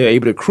they're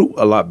able to recruit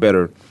a lot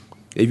better.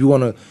 If you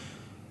want to,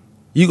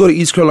 you go to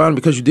East Carolina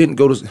because you didn't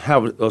go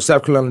to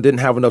South Carolina didn't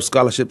have enough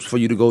scholarships for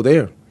you to go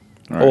there.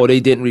 Right. Or they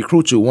didn't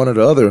recruit you, one or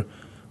the other.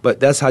 But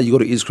that's how you go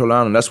to East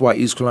Carolina. And that's why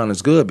East Carolina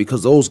is good,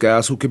 because those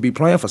guys who could be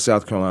playing for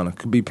South Carolina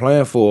could be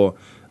playing for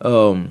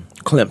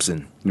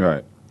Clemson.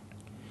 Right.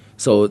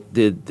 So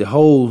the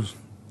whole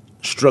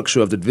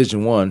structure of the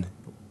Division I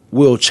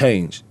will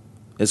change.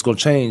 It's going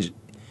to change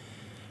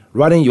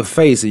right in your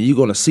face, and you're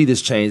going to see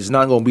this change. It's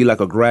not going to be like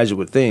a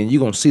graduate thing.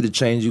 You're going to see the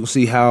change. You're going to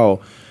see how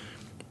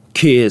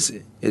kids,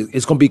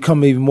 it's going to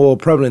become even more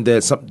prevalent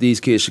that these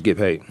kids should get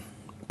paid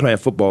playing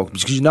football,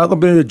 because you're not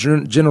going to be able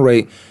to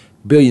generate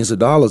billions of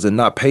dollars and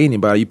not pay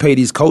anybody. You pay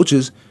these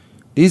coaches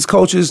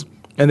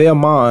and their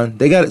mind,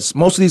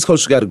 most of these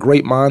coaches got a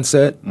great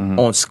mindset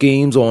on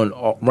schemes, on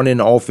running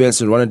the offense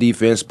and running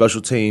defense,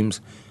 special teams.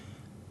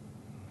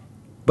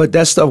 But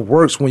that stuff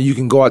works when you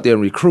can go out there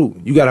and recruit.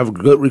 You got to have a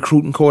good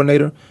recruiting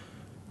coordinator,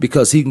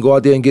 because he can go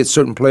out there and get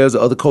certain players that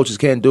other coaches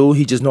can't do.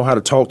 He just know how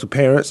to talk to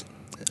parents,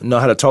 know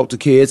how to talk to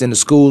kids, and the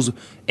school's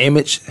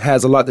image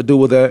has a lot to do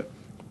with that.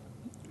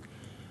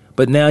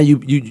 But now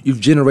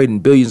you've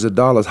generated billions of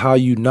dollars. How are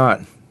you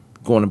not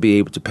going to be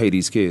able to pay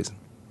these kids?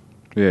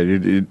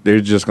 Yeah, they're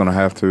just going to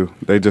have to.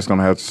 They're just going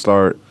to have to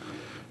start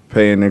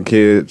paying their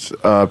kids,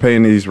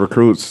 paying these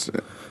recruits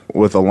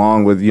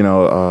along with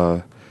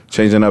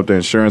changing up the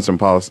insurance and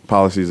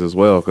policies as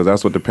well, because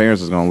that's what the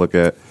parents is going to look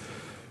at.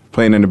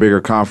 Playing in a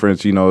bigger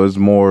conference, is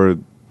more,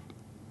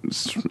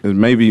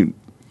 maybe,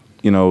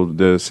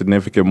 the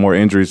significant more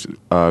injuries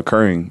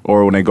occurring,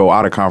 or when they go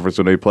out of conference,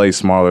 when they play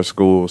smaller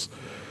schools.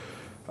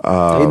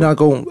 They're not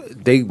going.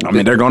 They're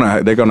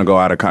gonna go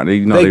out of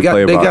conference. They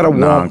play about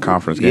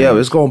non-conference games. Yeah,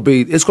 it's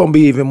gonna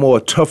be even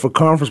more tougher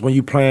conference when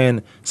you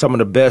playing some of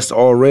the best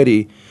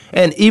already,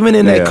 and even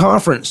in that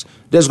conference,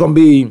 there's gonna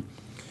be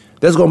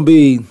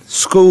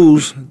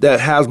schools that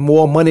has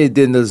more money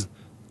than the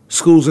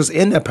schools that's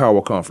in that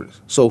power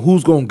conference. So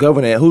who's gonna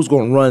govern that? Who's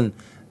gonna run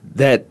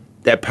that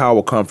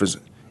power conference?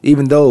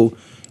 Even though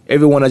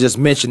everyone I just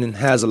mentioned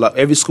has a lot,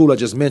 every school I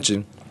just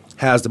mentioned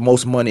has the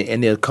most money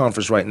in their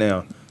conference right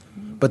now.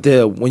 But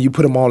when you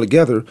put them all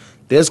together,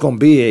 there's going to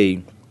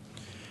be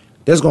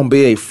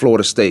a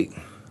Florida State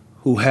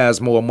who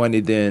has more money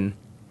than,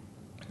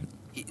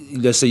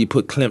 let's say you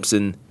put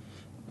Clemson.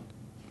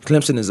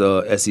 Clemson is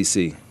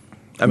SEC.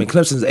 I mean,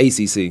 Clemson is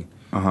ACC.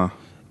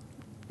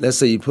 Let's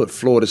say you put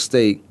Florida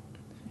State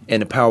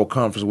in the power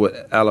conference with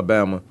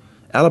Alabama.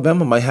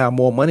 Alabama might have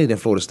more money than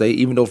Florida State,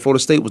 even though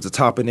Florida State was the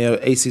top in their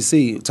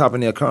ACC, top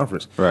in their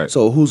conference. Right.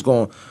 So who's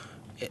going?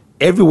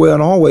 Everywhere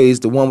and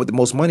always, the one with the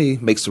most money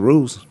makes the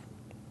rules.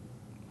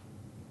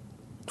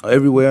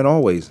 Everywhere and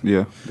always.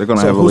 Yeah, they're going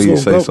to have a lead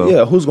say so.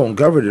 Yeah, who's going to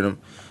govern them?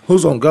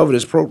 Who's going to govern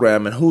this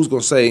program, and who's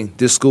going to say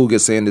this school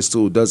gets in, this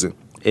school doesn't?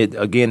 It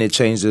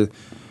changed the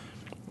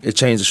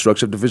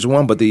structure of Division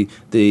I, but the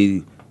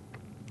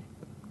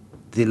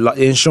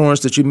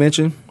insurance that you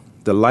mentioned,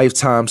 the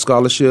lifetime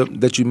scholarship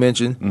that you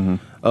mentioned,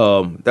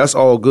 that's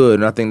all good,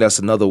 and I think that's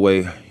another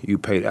way you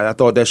pay. I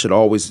thought that should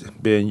always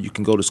been you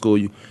can go to school,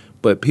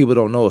 but people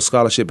don't know a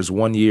scholarship is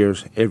 1 year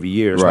every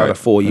year. It's not a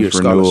 4-year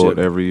scholarship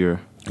every year.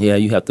 Yeah,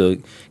 you have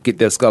to get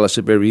that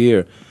scholarship every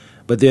year.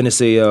 But then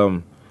it's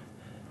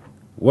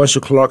once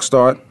your clock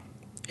start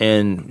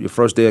and your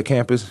first day of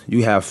campus,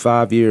 you have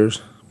 5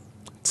 years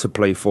to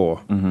play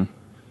for.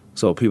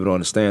 So people don't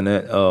understand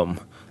that.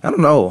 I don't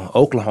know.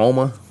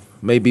 Oklahoma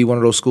may be one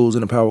of those schools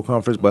in the Power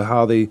Conference, but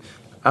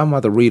I'm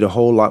about to read a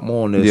whole lot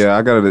more on this. Yeah,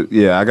 I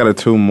got to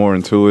tune more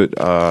into it.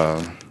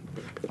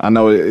 I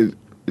know it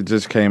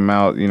just came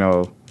out. It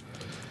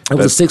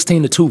was a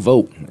 16-2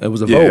 vote. It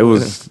was a vote. It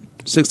was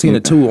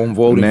 16-2 on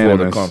voting unanimous.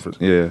 for the conference.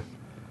 Yeah.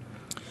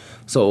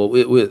 So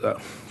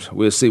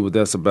we'll see what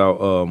that's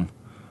about.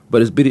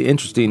 But it's pretty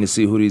interesting to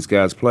see who these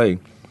guys play.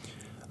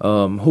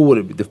 Who would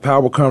it be? The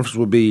Power Conference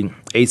would be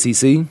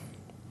ACC.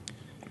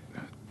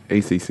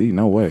 ACC?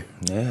 No way.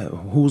 Yeah.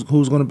 Who's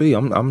going to be?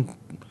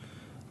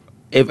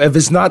 If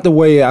it's not the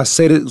way I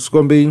said it's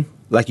going to be,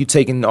 like you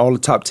taking all the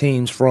top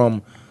teams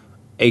from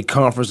a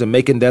conference and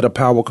making that a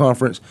Power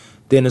Conference,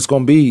 then it's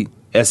going to be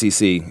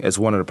SEC as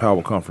one of the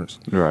Power Conference.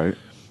 Right.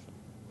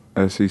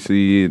 SEC,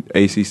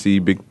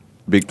 ACC,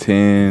 Big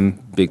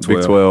 10, Big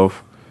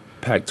 12.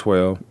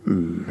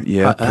 Pac-12.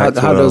 Yeah.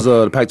 How does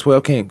the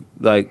Pac-12 can't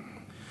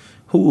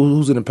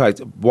who's in the Pac?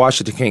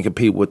 Washington can't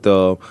compete with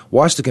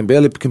Washington can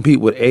barely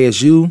compete with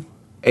ASU.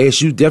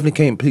 ASU definitely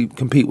can't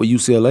compete with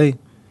UCLA.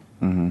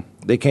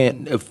 They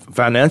can't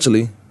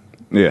financially.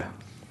 Yeah.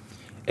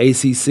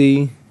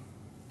 ACC,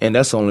 and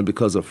that's only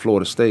because of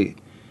Florida State.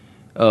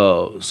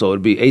 So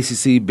it'd be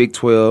ACC, Big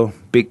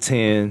 12, Big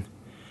 10,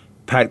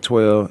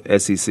 Pac-12,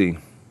 SEC.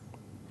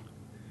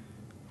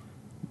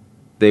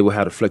 They will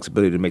have the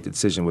flexibility to make the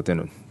decision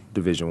within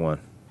Division I.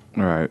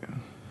 Right.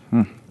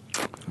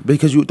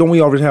 Because don't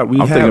we already have?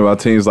 I'm thinking about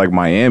teams like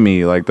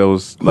Miami, like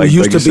those, like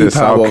used you to be said,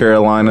 South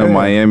Carolina,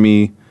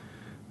 Miami,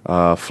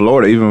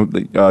 Florida, even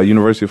the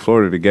University of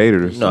Florida, the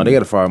Gators. No, they got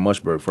to fire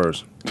Muschberg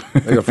first.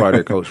 They got to fire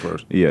their coach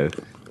first. Yeah.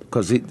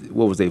 Because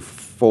what was they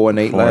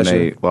 4-8 last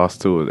year?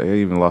 Lost to it.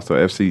 They even lost to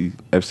an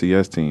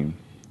FCS team.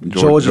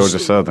 Georgia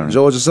Southern.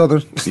 Georgia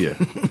Southern? Yeah.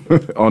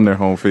 On their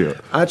home field.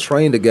 I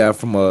trained a guy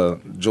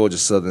from Georgia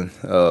Southern.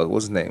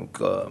 What's his name?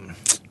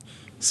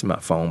 It's my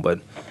phone, but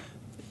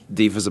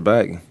defensive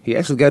back. He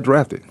actually got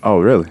drafted. Oh,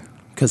 really?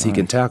 Because he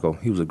can tackle.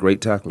 He was a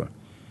great tackler.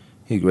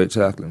 He's a great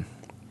tackler.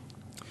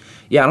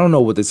 Yeah, I don't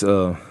know what this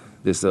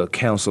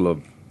Council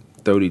of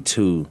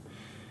 32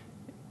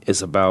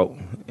 is about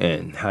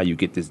and how you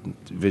get this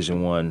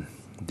Division I,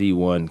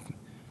 D1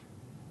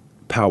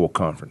 Power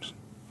Conference.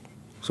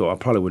 So I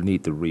probably would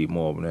need to read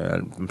more on that.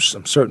 I'm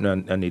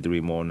certain I need to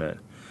read more on that.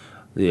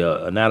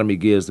 The anatomy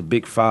gives the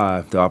Big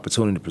Five the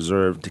opportunity to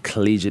preserve the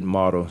collegiate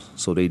model,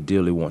 so they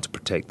dearly want to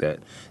protect that.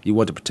 You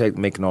want to protect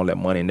making all that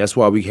money, and that's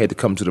why we had to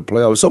come to the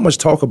playoffs. So much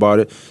talk about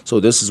it, so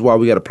this is why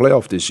we got a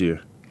playoff this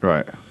year.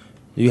 Right.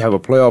 You have a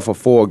playoff of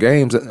 4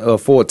 games,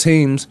 4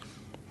 teams.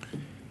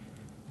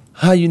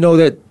 How you know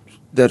that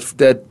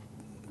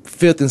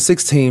 5th and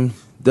 6th team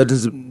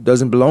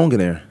doesn't belong in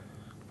there?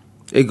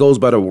 It goes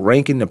by the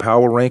ranking, the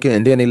power ranking,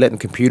 and then they letting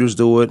computers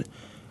do it.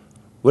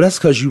 Well, that's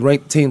because you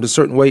rank teams a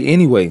certain way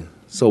anyway.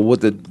 So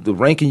with the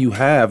ranking you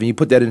have, and you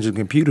put that into the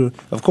computer,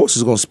 of course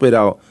it's going to spit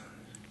out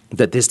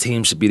that this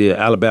team should be there,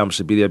 Alabama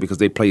should be there because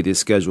they play this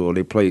schedule, or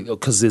they play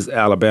because it's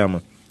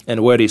Alabama,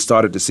 and where they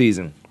started the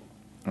season.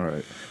 All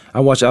right. I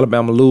watched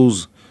Alabama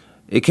lose.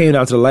 It came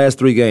down to the last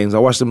 3 games. I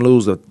watched them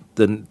lose the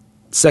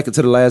second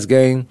to the last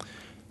game.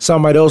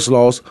 Somebody else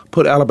lost,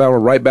 put Alabama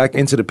right back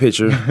into the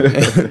picture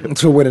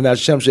to win a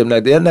national championship.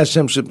 Now, that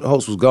national championship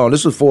host was gone.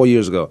 This was 4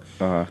 years ago,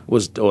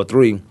 or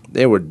 3.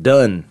 They were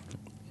done,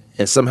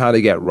 and somehow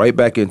they got right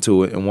back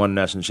into it and won the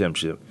national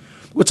championship,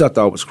 which I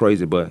thought was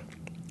crazy. But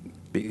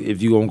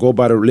if you're going to go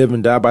by live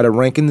and die by the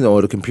ranking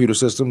or the computer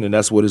system, then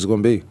that's what it's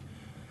going to be.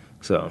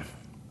 So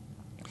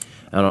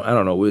I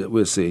don't know.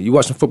 We'll see. You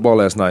watching football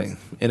last night,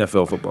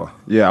 NFL football?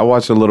 Yeah, I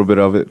watched a little bit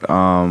of it.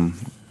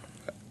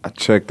 I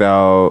checked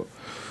out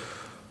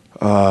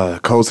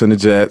Colts and the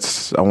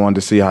Jets. I wanted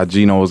to see how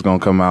Geno was going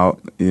to come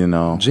out,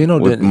 Geno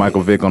with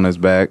Michael Vick on his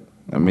back.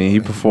 I mean, he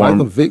performed.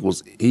 Michael Vick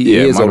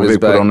is Michael on his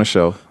Vick back. put on the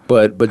show.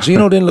 But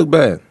Geno didn't look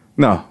bad.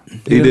 No,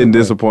 he didn't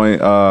disappoint.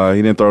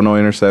 He didn't throw no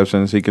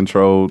interceptions. He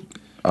controlled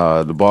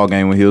the ball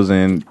game when he was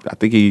in. I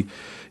think he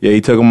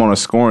took him on a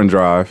scoring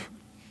drive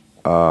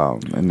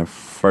in the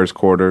first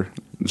quarter.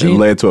 It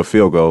led to a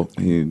field goal.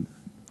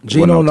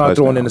 Geno not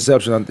throwing an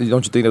interception.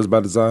 Don't you think that was by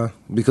design?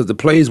 Because the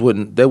plays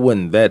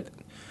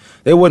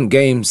they wasn't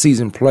game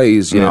season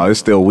plays yet. No, it's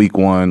still week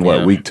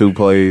 1, week 2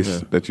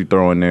 plays that you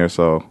throw in there.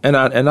 So and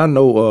I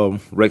know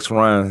Rex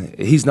Ryan,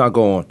 he's not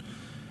going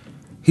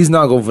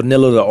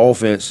vanilla the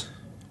offense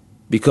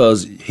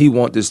because he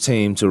want this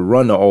team to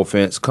run the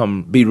offense,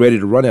 be ready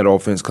to run that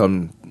offense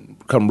come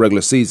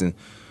regular season.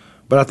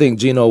 But I think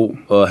Geno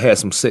had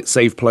some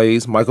safe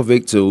plays. Michael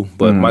Vick too,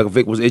 but Michael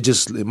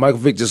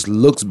Vick just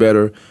looks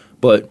better.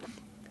 But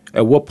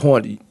at what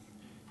point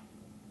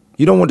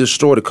you don't want to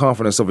destroy the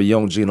confidence of a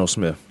young Geno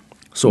Smith.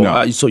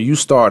 So so you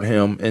start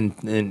him,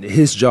 and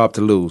his job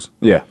to lose.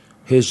 Yeah.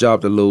 His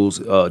job to lose.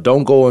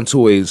 Don't go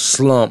into a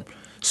slump,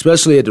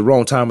 especially at the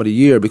wrong time of the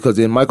year, because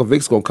then Michael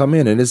Vick's going to come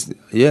in, and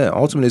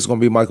ultimately it's going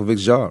to be Michael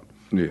Vick's job.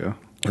 Yeah.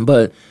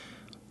 But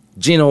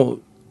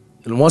Geno,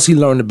 once he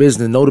learned the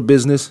business, know the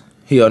business,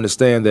 he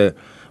understand that,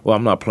 well,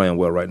 I'm not playing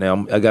well right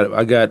now. I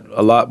got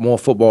a lot more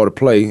football to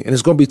play, and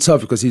it's going to be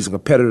tough because he's a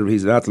competitor.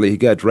 He's an athlete. He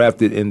got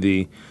drafted in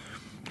the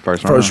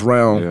first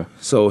round. Yeah.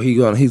 So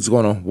he's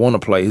gonna want to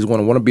play. He's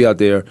gonna want to be out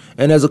there.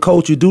 And as a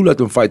coach, you do let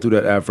them fight through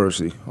that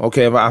adversity.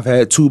 Okay, if I've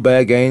had 2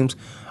 bad games,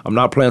 I'm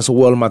not playing so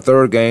well in my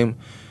 3rd game.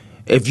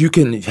 If you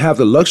have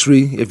the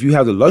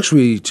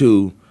luxury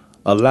to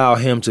allow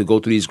him to go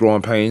through these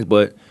growing pains,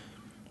 but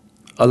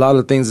a lot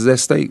of things is at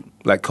stake,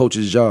 like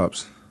coaches'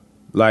 jobs,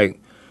 like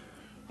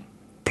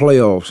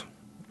playoffs,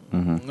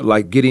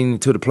 like getting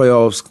to the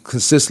playoffs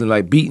consistently,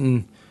 like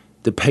beating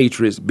the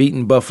Patriots,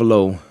 beating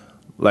Buffalo,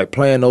 like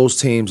playing those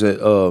teams that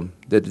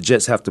the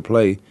Jets have to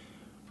play.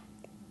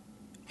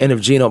 And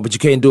but you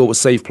can't do it with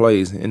safe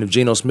plays. And if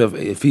Geno Smith,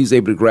 if he's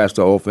able to grasp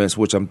the offense,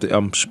 which I'm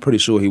pretty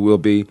sure he will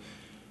be,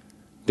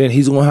 then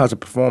he's going to have to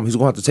perform. He's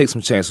going to have to take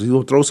some chances. He's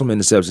going to throw some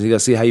interceptions. You got to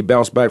see how he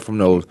bounce back from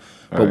those.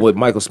 But with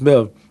Michael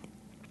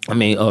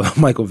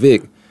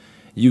Vick,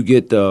 you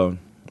get a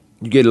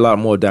lot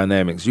more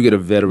dynamics. You get a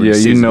veteran.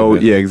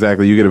 Yeah,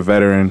 exactly. You get a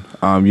veteran.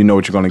 You know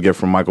what you're going to get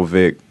from Michael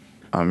Vick.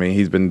 I mean,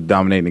 he's been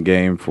dominating the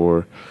game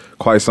for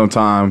quite some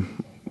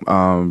time,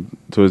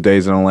 to his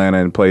days in Atlanta,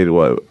 and played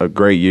a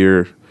great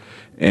year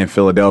in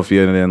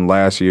Philadelphia. And then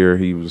last year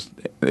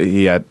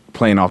he had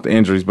playing off the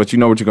injuries, but you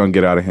know what you're going to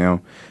get out of him.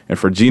 And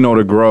for Geno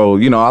to grow,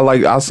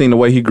 I've seen the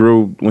way he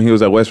grew when he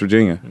was at West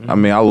Virginia. Mm-hmm. I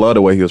mean, I love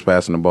the way he was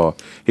passing the ball.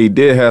 He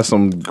did have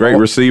some great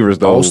receivers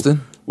though.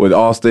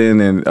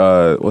 Austin and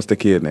what's the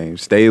kid name?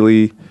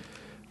 Staley.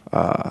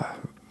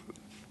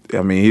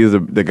 I mean, he's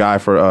the guy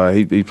for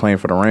he playing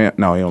for the Rams.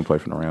 No, he don't play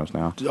for the Rams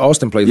now.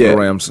 Austin plays for the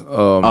Rams.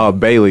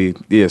 Bailey.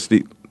 Yeah,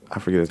 I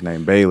forget his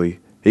name. Bailey.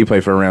 He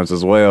played for the Rams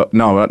as well.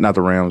 No, not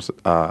the Rams.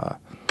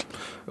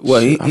 Well,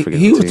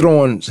 he was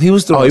throwing. He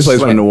was throwing. Oh, he plays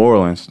for New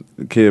Orleans.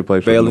 The kid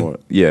plays for New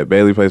Orleans. Yeah,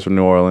 Bailey plays for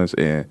New Orleans,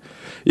 and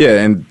you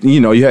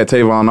had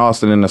Tavon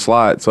Austin in the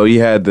slot, so he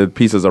had the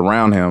pieces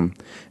around him,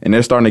 and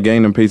they're starting to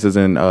gain them pieces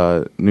in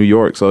New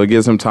York. So it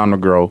gives him time to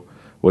grow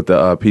with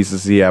the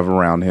pieces he have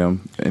around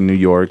him in New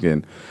York.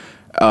 And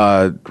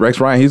Rex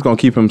Ryan, he's gonna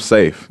keep him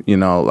safe.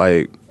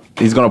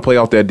 He's gonna play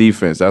off that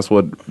defense. That's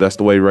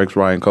the way Rex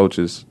Ryan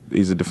coaches.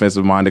 He's a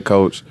defensive minded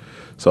coach,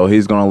 so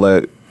he's gonna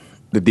let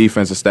the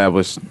defense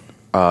establish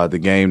the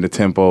game, the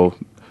tempo,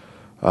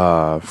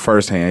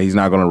 firsthand. He's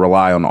not going to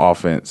rely on the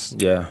offense.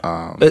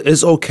 Yeah,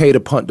 it's okay to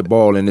punt the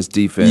ball in this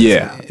defense.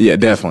 Yeah,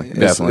 definitely.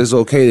 It's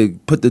okay to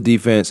put the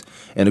defense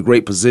in a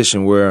great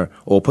position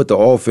or put the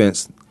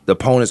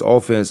opponent's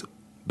offense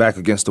back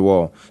against the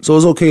wall. So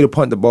it's okay to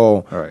punt the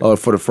ball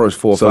for the first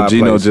 4 or 5 plays. So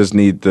Geno just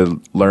need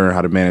to learn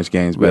how to manage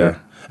games better.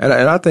 Yeah. And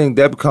I think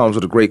that becomes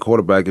with a great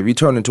quarterback. If you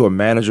turn into a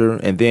manager,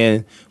 and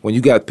then when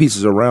you got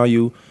pieces around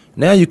you,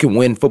 now you can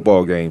win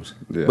football games.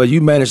 Yeah. But you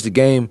manage the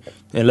game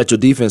and let your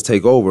defense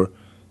take over,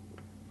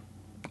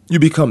 you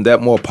become that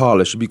more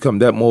polished. You become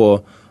that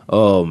more.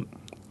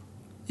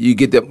 You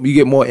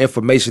get more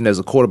information as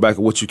a quarterback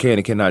of what you can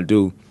and cannot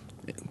do.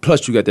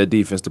 Plus, you got that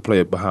defense to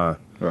play it behind.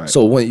 Right.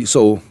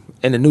 So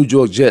in the New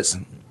York Jets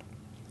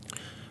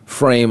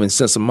frame and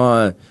sense of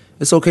mind,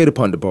 it's okay to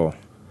punt the ball.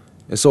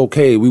 It's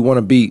okay. We want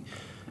to beat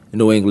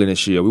New England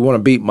this year. We want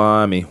to beat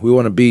Miami. We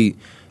want to beat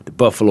the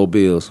Buffalo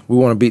Bills. We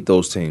want to beat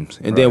those teams.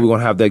 And then we're going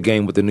to have that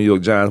game with the New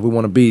York Giants. We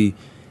want to be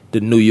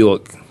the New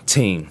York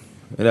team.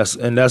 And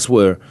that's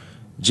where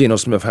Geno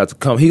Smith has to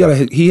come. He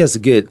has to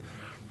get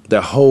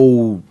the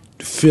whole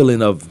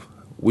feeling of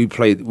we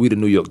the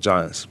New York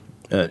Giants.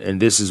 And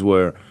this is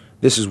what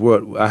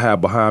I have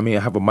behind me.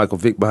 I have a Michael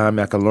Vick behind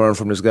me. I can learn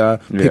from this guy,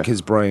 pick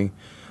his brain.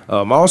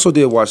 I also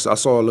did watch. I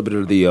saw a little bit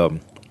of the.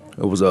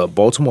 It was a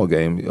Baltimore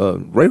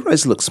game. Ray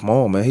Rice looks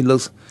small, man.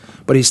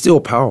 But he's still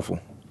powerful.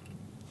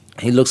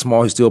 He looks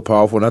small. He's still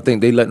powerful, and I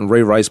think they letting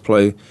Ray Rice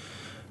play.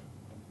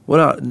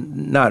 Well,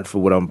 not for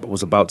what I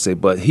was about to say,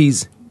 but he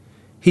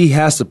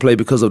has to play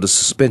because of the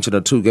suspension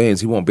of 2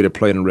 games. He won't be able to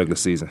play in the regular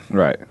season.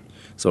 Right.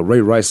 So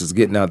Ray Rice is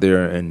getting out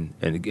there and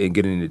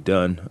getting it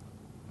done.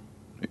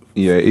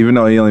 Yeah, even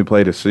though he only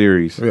played a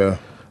series. Yeah.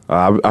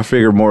 I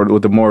figure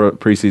with the more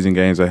preseason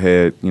games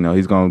ahead,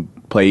 he's going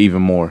to play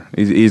even more.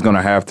 He's going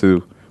to have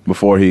to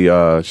before he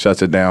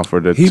shuts it down for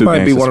the 2 games. He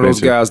might be one of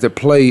those guys that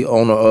play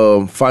on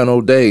a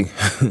final day.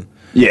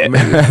 Yeah.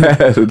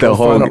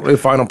 the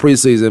final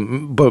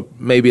preseason, but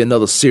maybe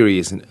another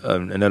series, and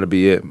that'll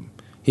be it.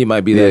 He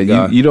might be that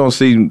guy. You don't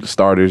see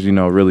starters,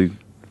 really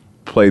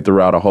play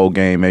throughout a whole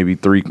game, maybe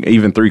 3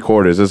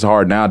 quarters. It's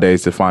hard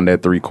nowadays to find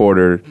that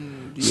 3-quarter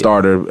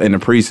starter in the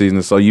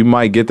preseason. So you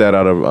might get that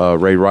out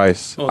of Ray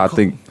Rice. I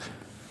think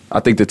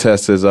the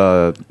test is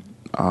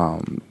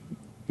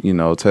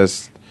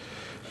test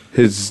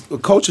his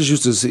coaches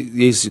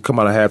used to come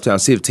out of halftime,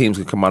 see if teams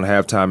could come out of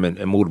halftime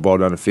and move the ball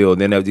down the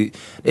field. And then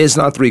it's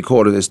not 3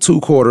 quarters; it's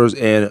 2 quarters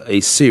and a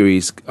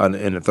series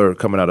in the third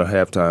coming out of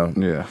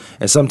halftime. Yeah,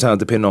 and sometimes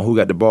depending on who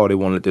got the ball, they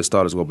want to let their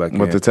starters go back in.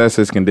 But to test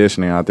his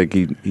conditioning, I think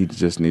he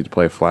just needs to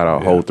play flat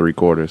out whole 3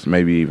 quarters,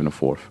 maybe even a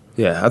fourth.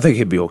 Yeah, I think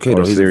he'd be okay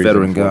though. He's a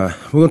veteran guy.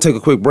 We're gonna take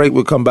a quick break.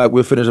 We'll come back.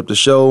 We'll finish up the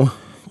show.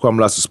 Kwamie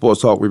Lassiter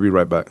Sports Talk. We'll be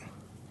right back.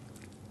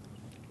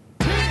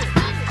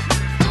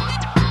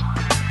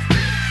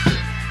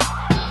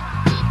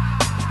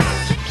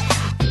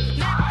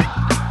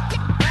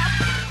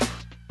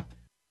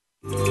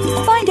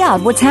 Find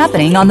out what's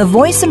happening on the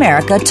Voice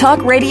America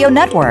Talk Radio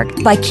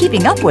Network by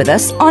keeping up with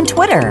us on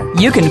Twitter.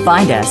 You can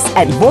find us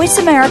at Voice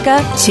America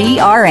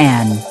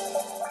TRN.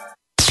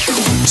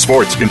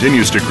 Sports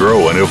continues to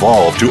grow and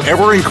evolve to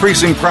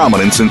ever-increasing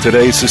prominence in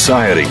today's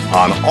society.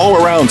 On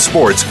All Around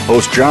Sports,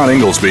 host John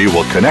Inglesby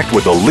will connect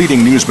with the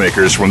leading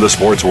newsmakers from the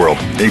sports world,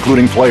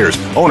 including players,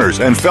 owners,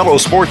 and fellow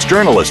sports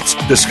journalists,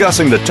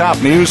 discussing the top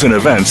news and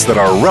events that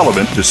are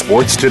relevant to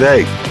sports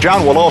today.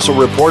 John will also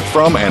report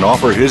from and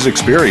offer his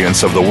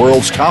experience of the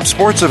world's top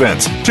sports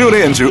events. Tune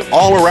in to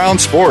All Around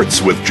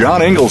Sports with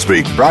John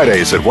Inglesby,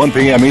 Fridays at 1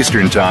 p.m.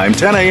 Eastern Time,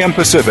 10 a.m.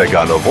 Pacific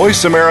on the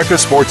Voice America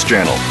Sports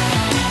Channel.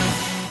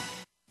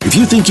 If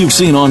you think you've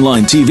seen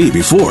online TV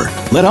before,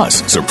 let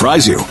us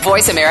surprise you.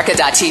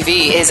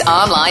 VoiceAmerica.tv is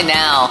online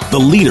now. The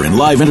leader in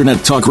live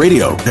Internet talk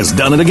radio has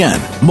done it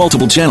again.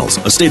 Multiple channels,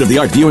 a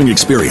state-of-the-art viewing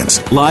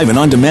experience, live and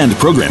on-demand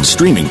programs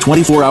streaming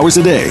 24 hours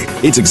a day.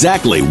 It's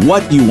exactly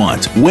what you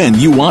want, when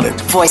you want it.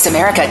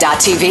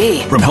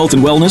 VoiceAmerica.tv. From health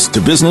and wellness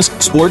to business,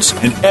 sports,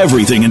 and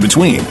everything in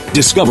between.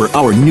 Discover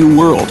our new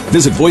world.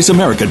 Visit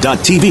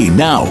VoiceAmerica.tv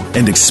now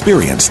and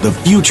experience the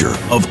future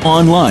of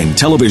online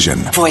television.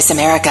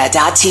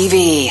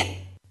 VoiceAmerica.tv.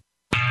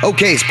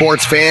 Okay,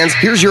 sports fans,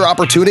 here's your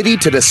opportunity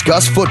to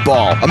discuss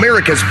football,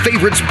 America's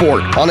favorite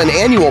sport. On an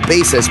annual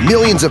basis,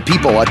 millions of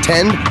people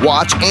attend,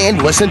 watch, and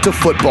listen to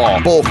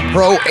football, both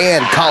pro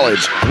and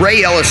college.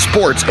 Ray Ellis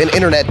Sports, an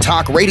internet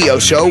talk radio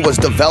show, was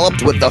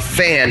developed with the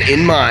fan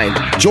in mind.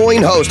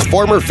 Join host,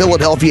 former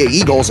Philadelphia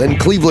Eagles and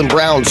Cleveland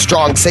Browns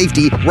strong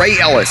safety, Ray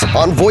Ellis,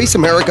 on Voice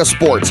America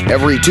Sports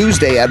every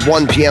Tuesday at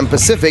 1 p.m.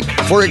 Pacific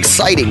for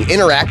exciting,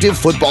 interactive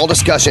football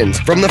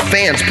discussions from the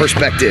fans'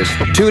 perspective.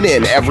 Tune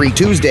in every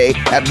Tuesday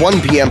at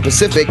 1 p.m.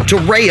 Pacific to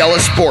Ray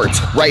Ellis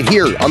Sports, right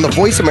here on the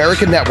Voice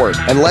America Network.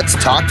 And let's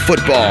talk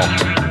football.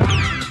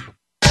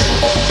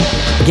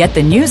 Get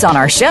the news on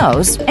our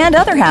shows and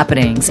other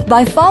happenings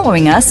by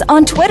following us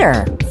on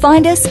Twitter.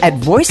 Find us at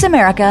Voice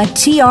America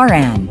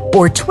TRN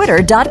or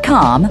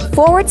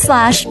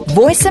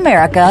twitter.com/Voice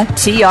America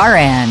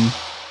TRN.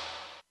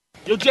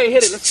 Yo, Jay,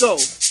 hit it. Let's go.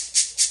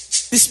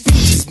 This speech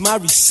is my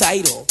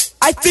recital.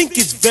 I think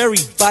it's very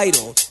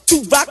vital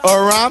to rock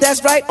around.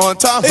 That's right. On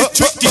time. It's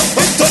tricky.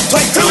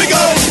 Here we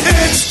go.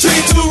 It's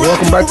tricky to rock.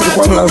 Welcome back to the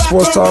Kwamie Lassiter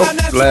Sports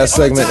Talk. Last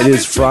segment. It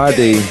is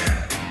Friday.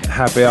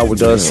 Happy hour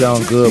does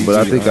sound good, but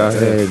I think I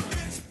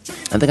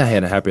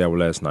had a happy hour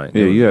last night.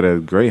 Yeah, you had a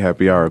great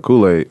happy hour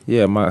Kool-Aid.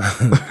 Yeah, my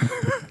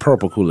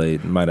purple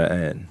Kool-Aid might have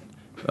added.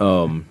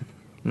 No,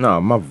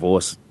 my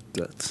voice.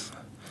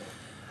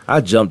 I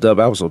jumped up.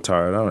 I was so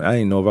tired. I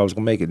didn't know if I was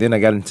gonna make it. Then I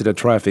got into the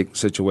traffic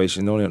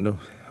situation. I don't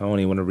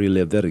even want to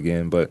relive that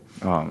again. But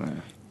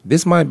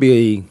this might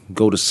be a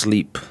go to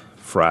sleep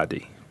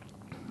Friday.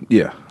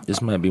 Yeah,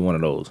 this might be one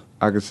of those.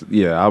 I guess.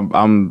 Yeah,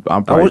 I'm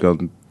probably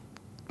gonna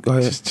go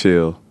ahead. Just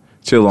chill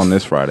on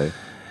this Friday.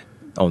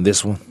 On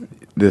this one.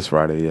 This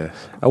Friday, yes.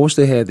 I wish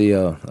they had the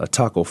a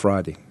Taco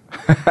Friday.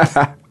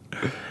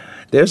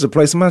 There's a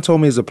place. Somebody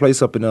told me there's a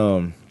place up in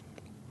I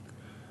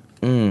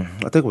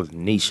think it was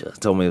Nisha.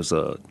 Told me it was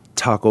a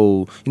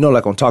taco. You know,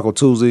 like on Taco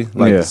Tuesday,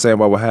 like the same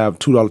would have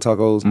 $2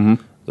 tacos. Mm-hmm.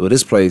 Well,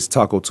 this place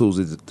Taco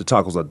Tuesday, the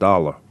tacos are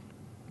 $1.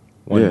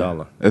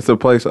 $1. It's a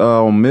place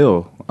on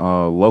Mill,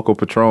 local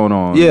Patron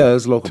on. Yeah,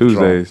 it's local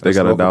Tuesdays.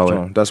 Patron. They got $1.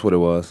 Patron. That's what it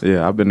was.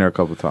 Yeah, I've been there a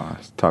couple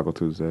times. Taco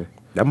Tuesday.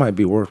 That might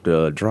be worth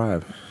the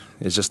drive.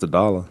 It's just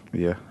 $1.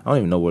 Yeah, I don't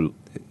even know what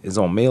it's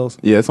on Mills.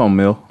 Yeah, it's on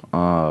Mill.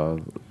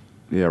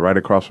 Yeah, right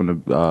across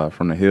from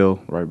the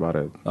hill, right by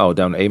that. Oh,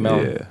 down the A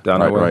Mountain. Yeah,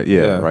 down that way. Right.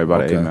 Yeah, right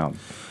by the A Mountain.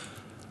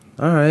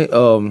 All right.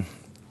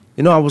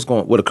 You know, I was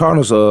going. Well, the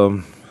Cardinals.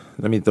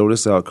 Let me throw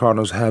this out.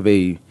 Cardinals have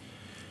a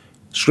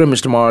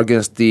scrimmage tomorrow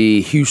against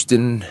the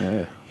Houston.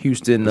 Yeah.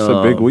 Houston. It's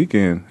a big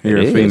weekend here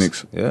in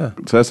Phoenix. Yeah,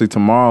 especially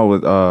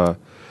tomorrow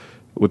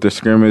with the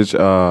scrimmage,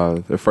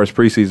 the first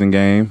preseason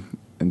game,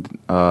 and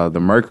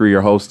the Mercury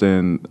are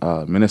hosting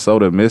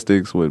Minnesota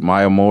Mystics with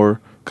Maya Moore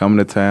coming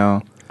to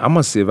town. I'm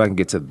gonna see if I can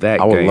get to that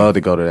game. I would love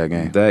to go to that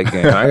game. I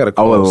gotta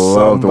call I would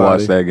love somebody. to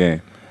watch that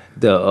game.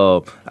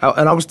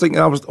 And I was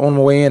thinking, I was on my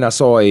way in, I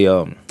saw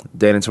a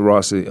Dan and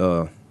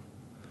Taurasi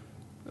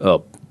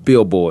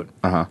billboard.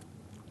 And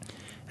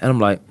I'm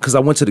like, because I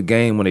went to the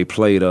game when they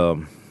played. I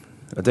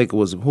think it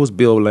was, who was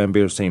Bill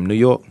Lambert's team? New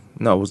York?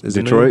 No, is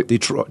it Detroit?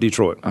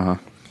 Detroit. I'm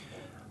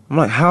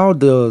like, how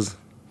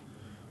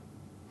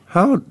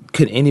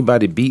can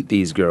anybody beat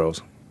these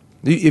girls?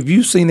 If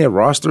you've seen their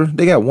roster,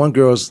 they got one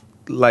girl's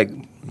like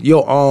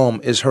your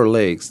arm is her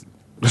legs.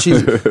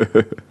 She's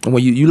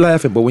when you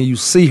laughing, but when you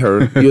see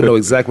her, you know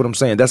exactly what I'm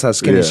saying. That's how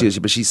skinny she is.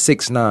 But she's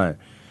 6'9".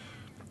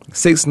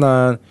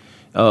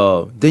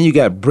 6'9". Then you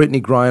got Brittany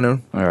Griner.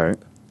 All right.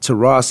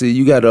 Tarasi.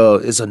 You got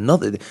it's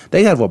another.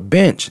 They have a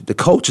bench. The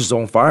coach is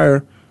on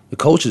fire. The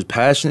coach is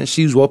passionate.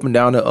 She's up and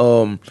down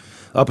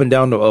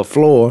the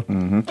floor.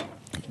 Mm-hmm.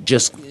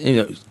 Just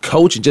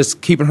coaching,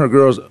 just keeping her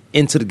girls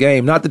into the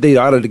game. Not that they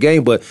out of the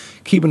game, but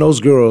keeping those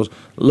girls.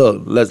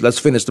 Look, let's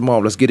finish them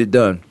off. Let's get it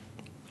done.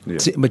 Yeah.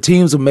 But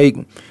teams will make.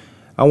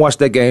 I watched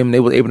that game. And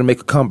they were able to make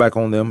a comeback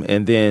on them,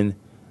 and then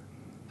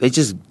they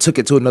just took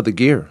it to another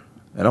gear.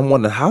 And I'm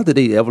wondering, how did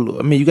they ever?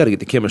 I mean, you got to get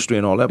the chemistry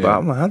and all that, but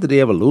I'm like, how did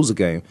they ever lose a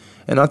game?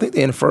 And I think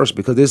they're in first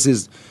because this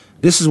is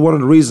one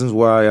of the reasons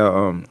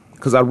why.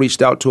 Because I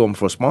reached out to him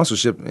for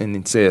sponsorship, and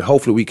he said,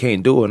 hopefully we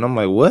can't do it. And I'm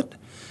like, what?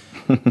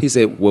 He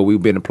said, well,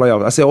 we've been in the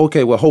playoffs. I said,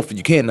 okay, well, hopefully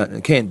you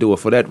can't do it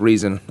for that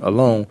reason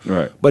alone.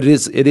 Right. But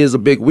it is a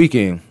big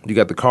weekend. You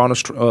got the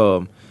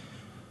Cardinals.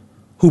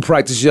 Who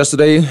practiced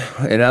yesterday,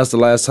 and that's the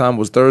last time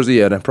was Thursday.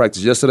 Yeah, they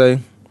practiced yesterday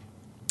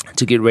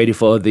to get ready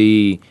for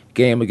the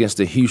game against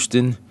the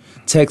Houston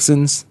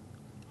Texans.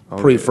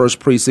 First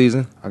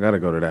preseason. I got to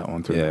go to that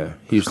one too. Yeah,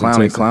 Houston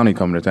Clowney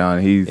coming to town.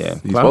 He's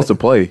supposed to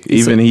play.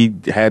 He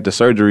had the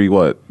surgery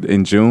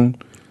in June.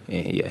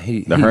 Yeah,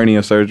 the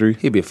hernia surgery.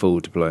 He'd be a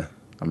fool to play.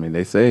 I mean,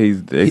 they say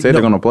they're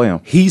going to play him.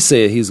 He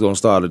said he's going to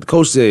start it. The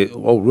coach said,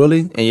 "Oh,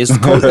 really?" And it's the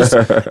coach.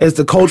 it's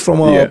the coach from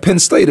Penn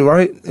State,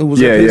 right? It was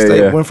Penn State.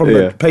 Yeah. Went from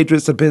the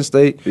Patriots to Penn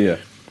State. Yeah.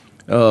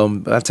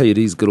 I tell you,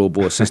 these good old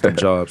boy system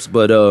jobs.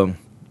 But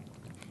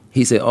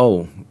he said,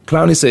 "Oh,"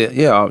 Clowney said,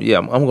 "Yeah,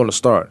 I'm going to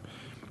start."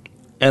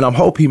 And I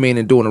hope he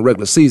meaning during the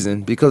regular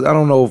season because I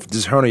don't know if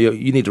this hernia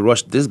you need to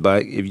rush this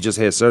back if you just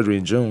had surgery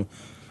in June.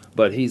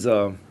 But he's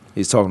talking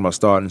about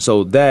starting.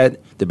 So the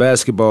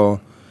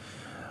basketball.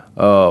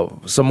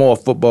 Some more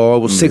football. It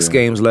was 6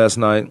 games last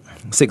night,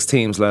 6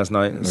 teams last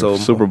night. So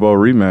Super Bowl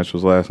rematch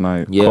was last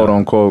night, quote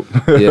unquote.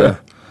 Yeah,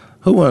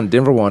 who won?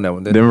 Denver won that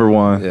one. Denver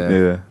won.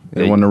 Yeah.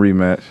 They won the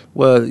rematch.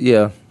 Well,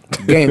 yeah,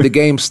 the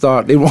game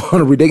start. They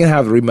want they can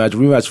have the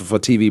rematch for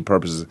TV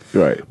purposes,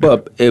 right?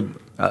 But it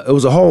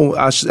was a whole.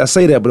 I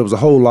say that, but it was a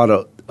whole lot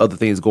of other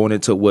things going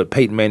into with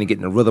Peyton Manning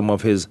getting the rhythm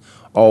of his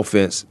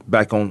offense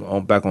back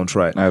on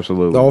track.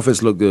 Absolutely, the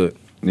offense looked good.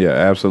 Yeah,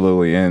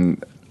 absolutely,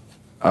 and.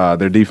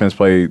 Their defense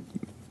played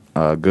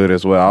good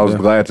as well. I was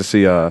glad to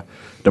see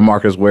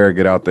DeMarcus Ware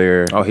get out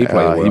there. Oh, he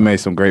played well. He made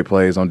some great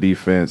plays on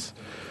defense.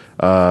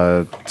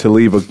 Khalid,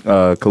 he was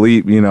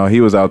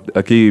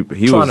out. He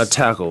trying was to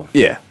tackle.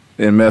 Yeah,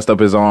 and messed up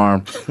his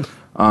arm.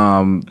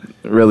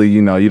 Really,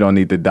 you don't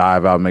need to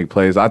dive out and make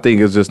plays. I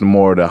think it's just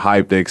more the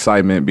hype, the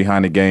excitement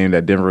behind the game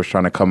that Denver's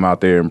trying to come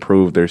out there and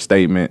prove their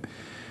statement.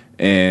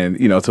 And,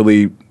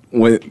 Khalid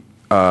went.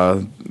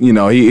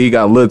 He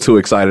got a little too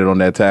excited on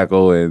that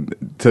tackle and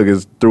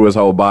threw his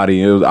whole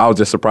body. I was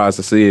just surprised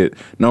to see it.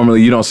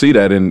 Normally, you don't see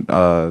that in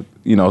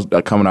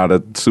coming out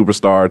of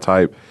superstar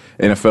type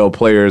NFL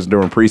players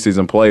during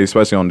preseason play,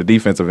 especially on the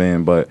defensive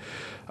end. But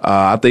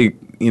I think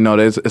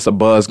it's a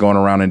buzz going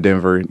around in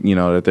Denver.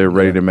 That they're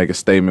ready to make a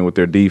statement with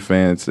their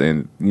defense,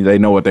 and they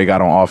know what they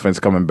got on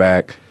offense coming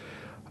back.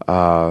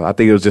 I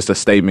think it was just a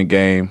statement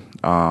game.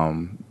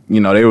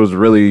 They was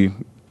really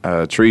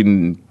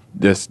treating.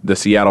 The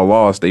Seattle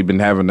loss. They've been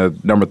having the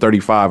number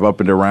 35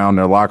 up and around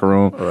their locker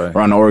room,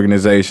 around the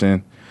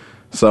organization.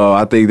 So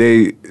I think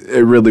they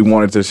really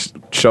wanted to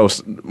show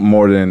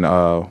more than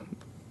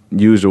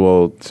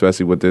usual,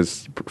 especially with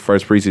this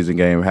first preseason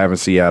game, having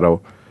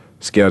Seattle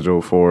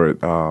scheduled for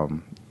it. I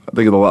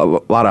think a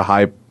lot of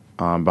hype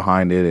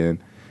behind it, and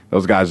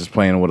those guys just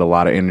playing with a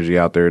lot of energy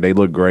out there. They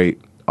look great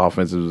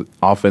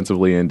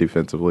offensively and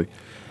defensively.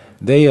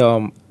 They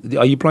are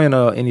you playing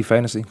any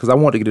fantasy? Because I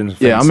want to get into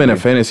fantasy. Yeah, I'm in a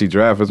fantasy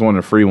draft. It's one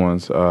of the free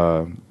ones.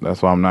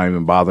 That's why I'm not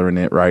even bothering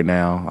it right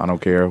now. I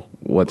don't care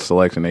what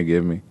selection they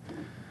give me.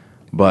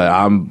 But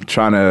I'm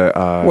trying to.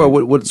 Well,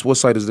 what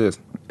site is this?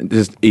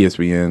 Just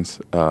ESPN's.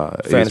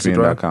 Fantasy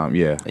ESPN.com.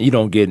 Yeah. You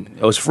don't get.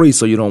 It's free,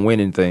 so you don't win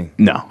anything.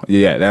 No.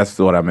 Yeah, that's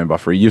what I meant by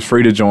free. You're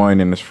free to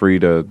join, and it's free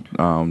to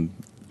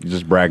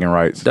just bragging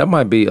rights. That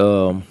might be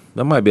a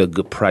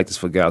good practice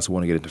for guys who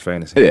want to get into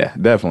fantasy. Yeah,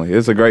 definitely.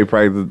 It's a great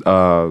practice.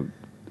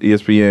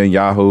 ESPN,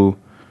 Yahoo,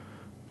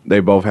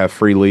 they both have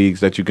free leagues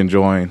that you can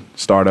join,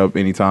 start up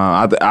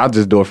anytime. I'll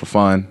just do it for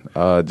fun,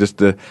 just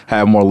to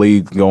have more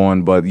leagues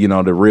going. But,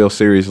 the real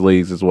serious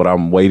leagues is what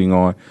I'm waiting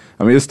on.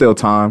 I mean, it's still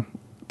time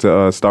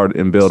to start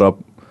and build up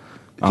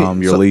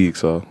your league.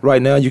 So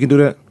right now you can do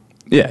that?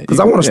 Yeah. Because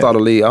I want to start a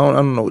league. I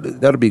don't know.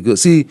 That'll be good.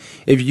 See,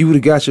 if you would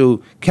have got your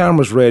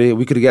cameras ready,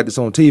 we could have got this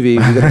on TV.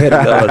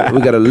 We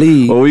got a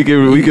league. Well, we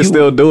can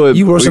still do it.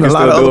 You worse than a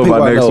lot of other people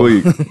by I next know.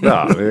 week.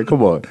 Nah, man,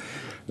 come on.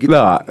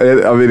 Nah,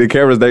 I mean, the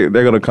cameras, they're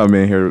going to come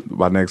in here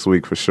by next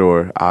week for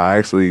sure. I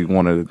actually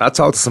wanted to. I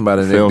talked to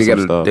somebody, and they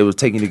was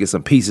taking to get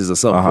some pieces or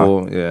something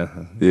for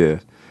them. Yeah.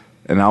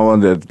 And I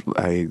wanted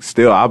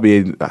to,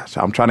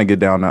 I'm trying to get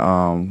down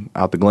to,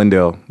 out to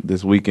Glendale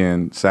this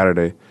weekend,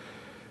 Saturday,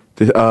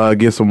 to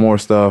get some more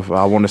stuff.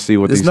 I want to see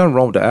what There's nothing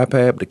wrong with the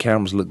iPad, but the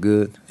cameras look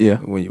good. Yeah.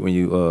 When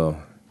you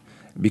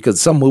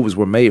because some movies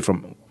were made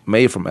from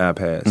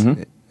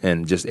iPads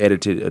and just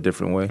edited a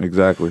different way.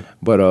 Exactly.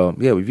 But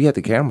yeah, if you had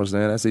the cameras,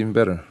 then that's even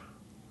better.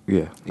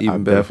 Yeah,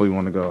 even better. Definitely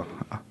want to go.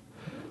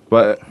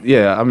 But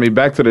yeah, I mean,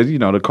 back to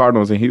the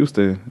Cardinals in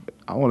Houston.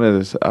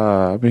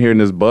 I've been hearing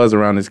this buzz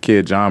around this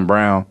kid, John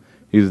Brown.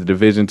 He's a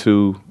Division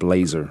II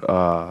Blazer,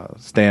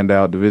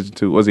 standout Division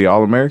II. Was he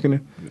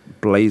All-American?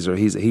 Blazer.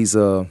 He's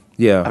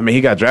yeah. I mean,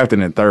 he got drafted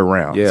in the third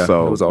round. Yeah,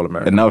 so he was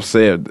All-American. Enough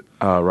said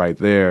right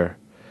there.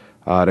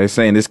 They're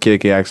saying this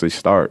kid can actually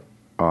start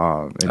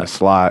in the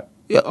slot.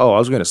 Yeah. Oh, I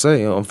was gonna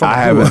say in front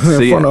I haven't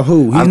seen in front of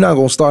who? He's not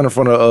gonna start in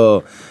front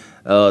of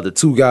the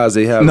two guys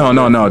they have.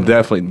 No,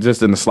 definitely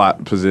just in the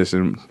slot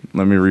position.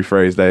 Let me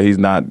rephrase that. He's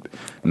not.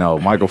 No,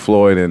 Michael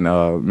Floyd and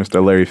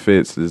Mr. Larry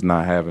Fitz is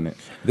not having it.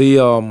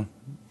 The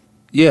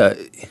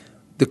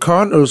the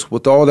Cardinals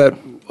with all that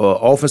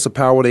offensive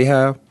power they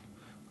have,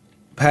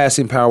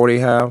 passing power they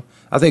have,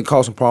 I think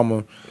Carson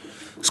Palmer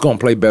is going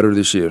to play better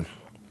this year,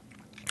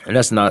 and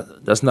that's not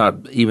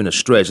even a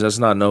stretch. That's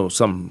not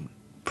some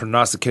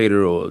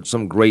prognosticator or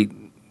some great.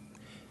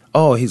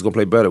 Oh, he's going to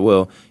play better.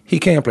 Well, he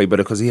can play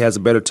better because he has a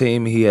better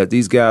team. He had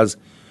these guys.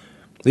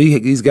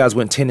 These guys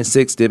went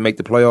 10-6, didn't make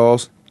the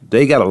playoffs.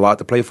 They got a lot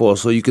to play for.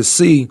 So you could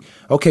see,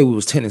 okay, we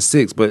was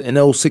 10-6, but in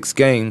those 6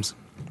 games,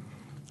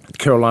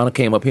 Carolina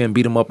came up here and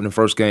beat them up in the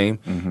first game,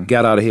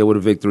 got out of here with a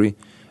victory.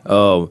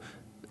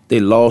 They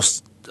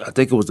lost, I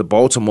think it was the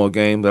Baltimore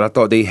game that I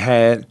thought they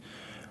had.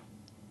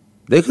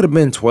 They could have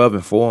been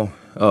 12-4.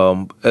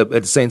 At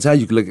the same time,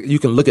 you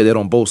can look at it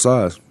on both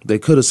sides. They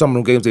could have, some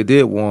of the games they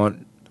did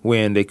win,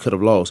 they could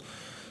have lost.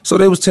 So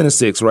they was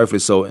 10-6, rightfully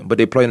so, but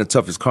they play in the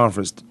toughest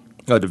conference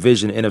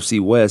division, NFC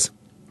West.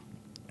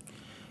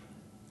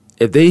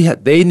 If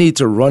they need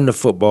to run the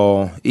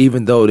football,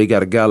 even though they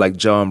got a guy like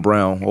John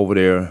Brown over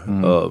there,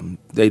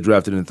 they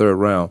drafted in the third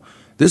round.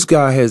 This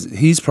guy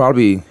he's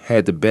probably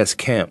had the best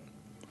camp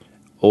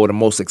or the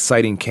most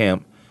exciting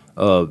camp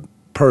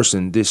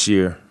person this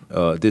year,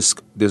 this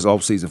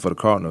offseason for the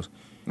Cardinals.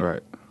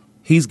 Right.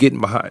 He's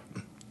getting behind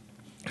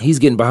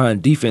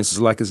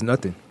defenses like it's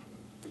nothing.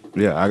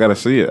 Yeah, I gotta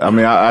see it. I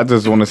mean, I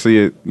just want to see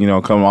it,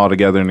 come all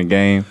together in the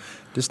game.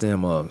 This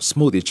damn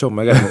smoothie choke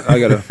me.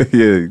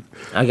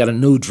 I got a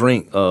new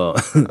drink.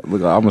 Look, I'm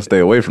gonna stay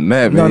away from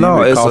that, man.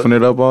 No, you've been coughing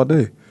it up all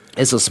day.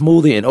 It's a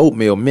smoothie and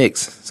oatmeal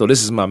mix. So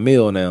this is my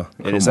meal now,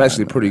 and it's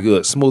actually pretty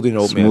good. Smoothie and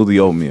oatmeal. Smoothie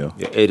oatmeal.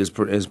 Yeah, it's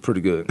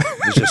pretty good.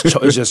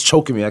 It's just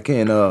choking me. I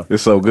can't.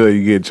 It's so good.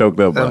 You get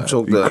choked up. I'm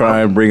choked up.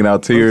 Crying, bringing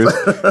out tears.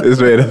 This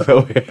man is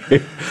over here.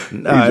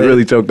 He's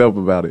really choked up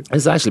about it.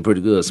 It's actually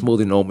pretty good.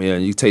 Smoothie and oatmeal,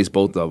 and you taste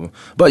both of them.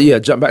 But yeah,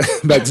 jump back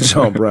to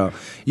John Brown.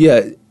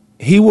 Yeah,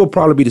 he will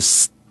probably be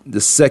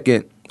the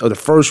second or the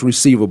first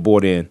receiver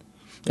brought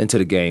into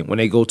the game when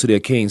they go to their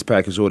Kings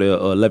package or their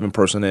 11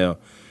 personnel.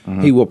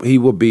 He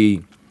will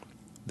be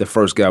the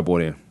first guy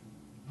brought in,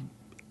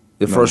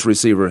 the first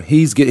receiver.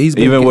 He's been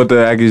even with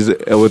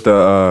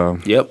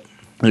yep.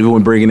 Even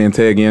when bringing in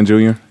Ted Ginn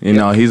Jr.,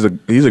 he's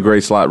a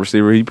great slot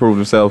receiver. He proved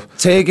himself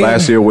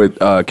last year with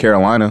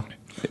Carolina.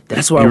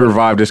 That's why he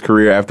revived his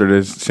career after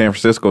the San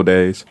Francisco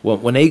days. Well,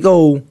 when they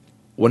go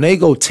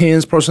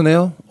 10s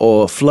personnel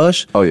or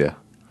flush, oh yeah,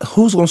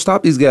 who's gonna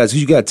stop these guys?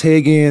 You got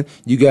Ted Ginn,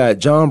 you got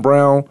John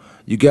Brown.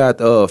 You got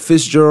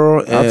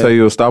Fitzgerald. And I'll tell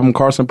you, stop him.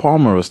 Carson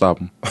Palmer will stop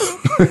him.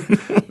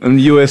 And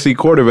USC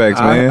quarterbacks,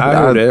 man. I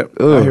heard that.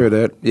 I hear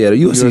that. Yeah,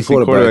 the USC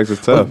quarterbacks is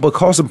tough. But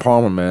Carson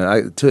Palmer,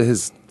 man,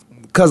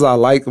 because I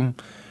like him,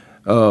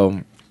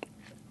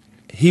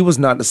 he was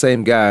not the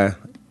same guy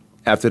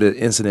after the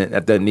incident,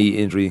 after that knee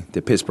injury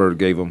that Pittsburgh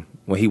gave him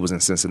when he was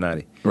in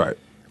Cincinnati. Right.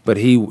 But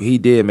he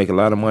did make a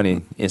lot of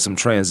money in some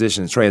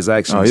transactions.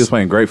 Oh, he was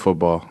playing great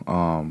football.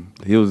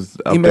 He was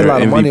up there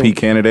MVP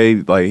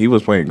candidate. Like, he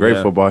was playing great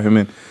football. Him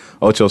and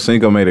Ocho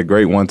Cinco made a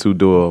great 1-2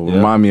 duo. Yeah.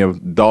 Remind me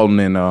of Dalton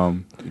and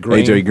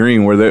AJ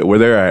Green, where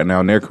they're at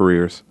now in their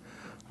careers.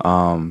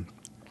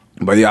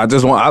 But yeah,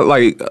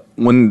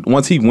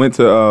 once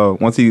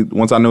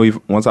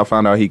I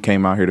found out he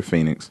came out here to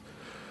Phoenix.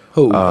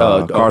 Who?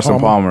 Carson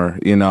Palmer.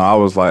 I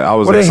was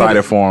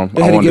excited for him.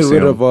 They had to get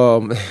rid of.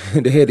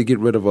 They had to get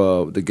rid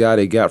of the guy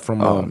they got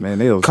from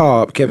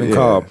Cobb, Kevin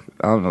Cobb.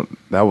 I don't know.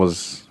 That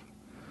was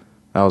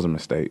a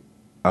mistake.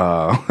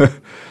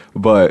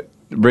 But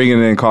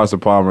bringing in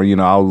Carson Palmer,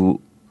 I would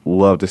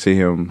love to see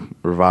him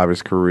revive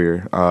his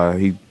career.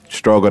 He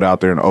struggled out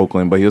there in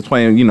Oakland, but he was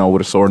playing,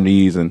 with a sore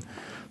knees and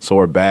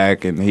sore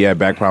back, and he had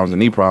back problems and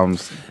knee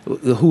problems.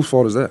 Whose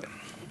fault is that?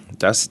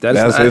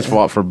 That's his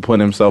fault for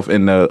putting himself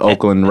in the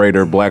Oakland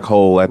Raider black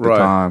hole at the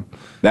time.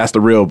 That's the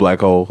real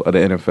black hole of the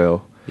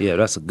NFL. Yeah,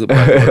 that's a good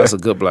black hole. That's a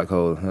good black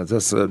hole.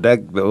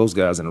 Those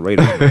guys in the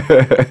Raiders.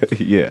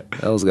 Yeah.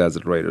 Those guys are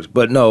the Raiders.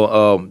 But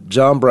no,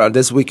 John Brown,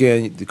 this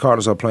weekend, the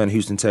Cardinals are playing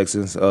Houston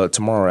Texans,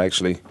 tomorrow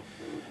actually.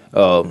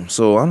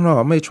 So I don't know,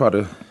 I may try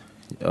to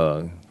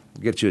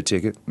get you a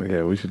ticket.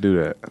 Yeah, we should do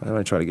that. I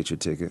might try to get you a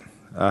ticket.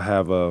 I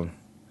got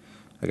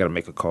to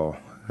make a call.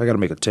 I got to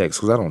make a text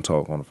because I don't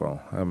talk on the phone.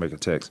 I got to make a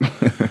text.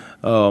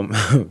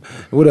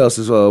 What else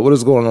is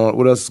going on?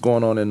 What else is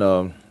going on in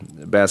the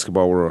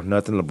basketball world?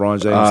 Nothing.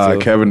 LeBron James.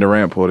 Still? Kevin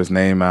Durant pulled his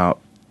name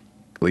out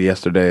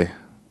yesterday.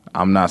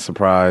 I'm not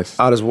surprised.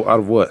 Out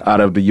of what?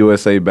 Out of the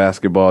USA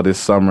basketball this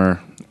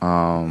summer.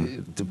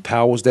 The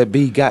powers that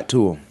be got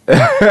to him.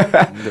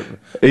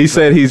 He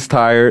said he's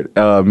tired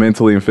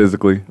mentally and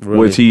physically, really?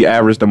 Which he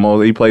averaged the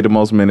most. He played the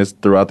most minutes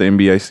throughout the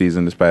NBA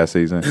season this past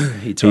season.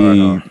 He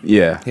tired.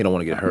 Yeah, he don't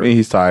want to get hurt. I mean,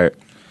 he's tired.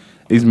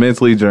 He's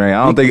mentally drained.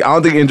 I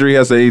don't think injury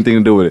has anything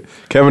to do with it.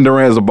 Kevin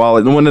Durant is a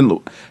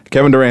baller.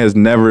 Kevin Durant has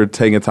never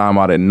taken time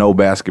out at no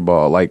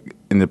basketball like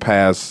in the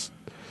past.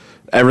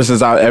 Ever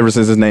since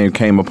his name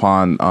came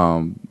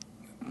upon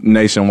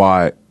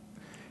nationwide.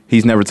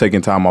 He's never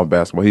taken time off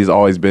basketball. He's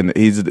always been.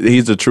 He's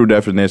the true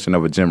definition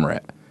of a gym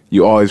rat.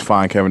 You always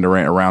find Kevin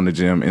Durant around the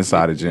gym,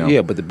 inside the gym.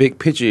 Yeah, but the big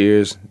picture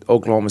is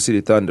Oklahoma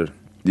City Thunder.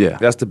 Yeah,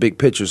 that's the big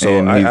picture.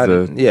 So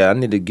I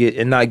need to get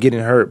and not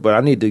getting hurt, but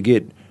I need to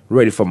get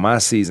ready for my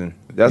season.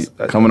 That's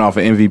coming off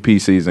an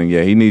MVP season.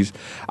 Yeah, he needs.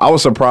 I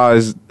was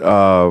surprised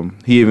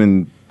he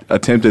even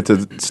attempted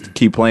to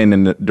keep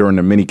playing during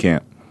the mini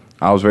camp.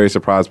 I was very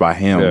surprised by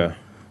him. Yeah.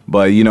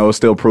 But it's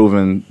still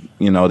proven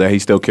that he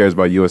still cares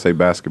about USA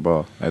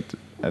basketball at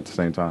the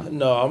same time.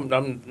 No, I'm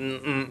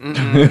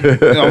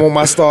on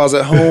my stars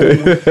at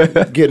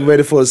home, getting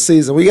ready for the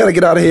season. We got to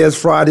get out of here. It's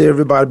Friday.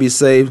 Everybody be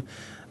safe.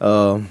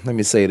 Let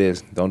me say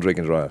this: don't drink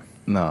and drive.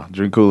 No,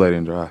 drink Kool-Aid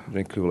and drive.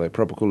 Drink Kool-Aid,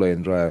 purple Kool-Aid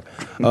and drive.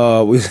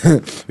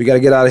 We got to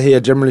get out of here.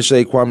 Generally,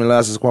 Shea, Kwamie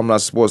Lassiter, Kwamie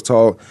Lassiter Sports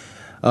Talk.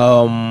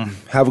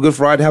 Have a good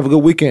Friday. Have a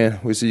good weekend.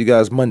 We'll see you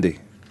guys Monday.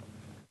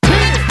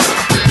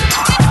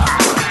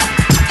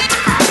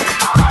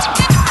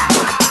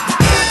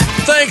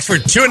 Thanks for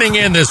tuning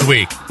in this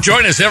week.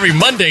 Join us every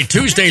Monday,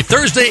 Tuesday,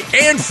 Thursday,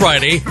 and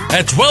Friday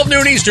at 12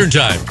 noon Eastern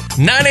Time,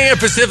 9 a.m.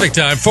 Pacific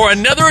Time for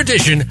another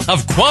edition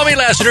of Kwamie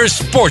Lassiter's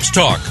Sports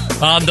Talk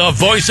on the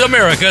Voice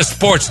America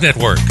Sports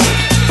Network.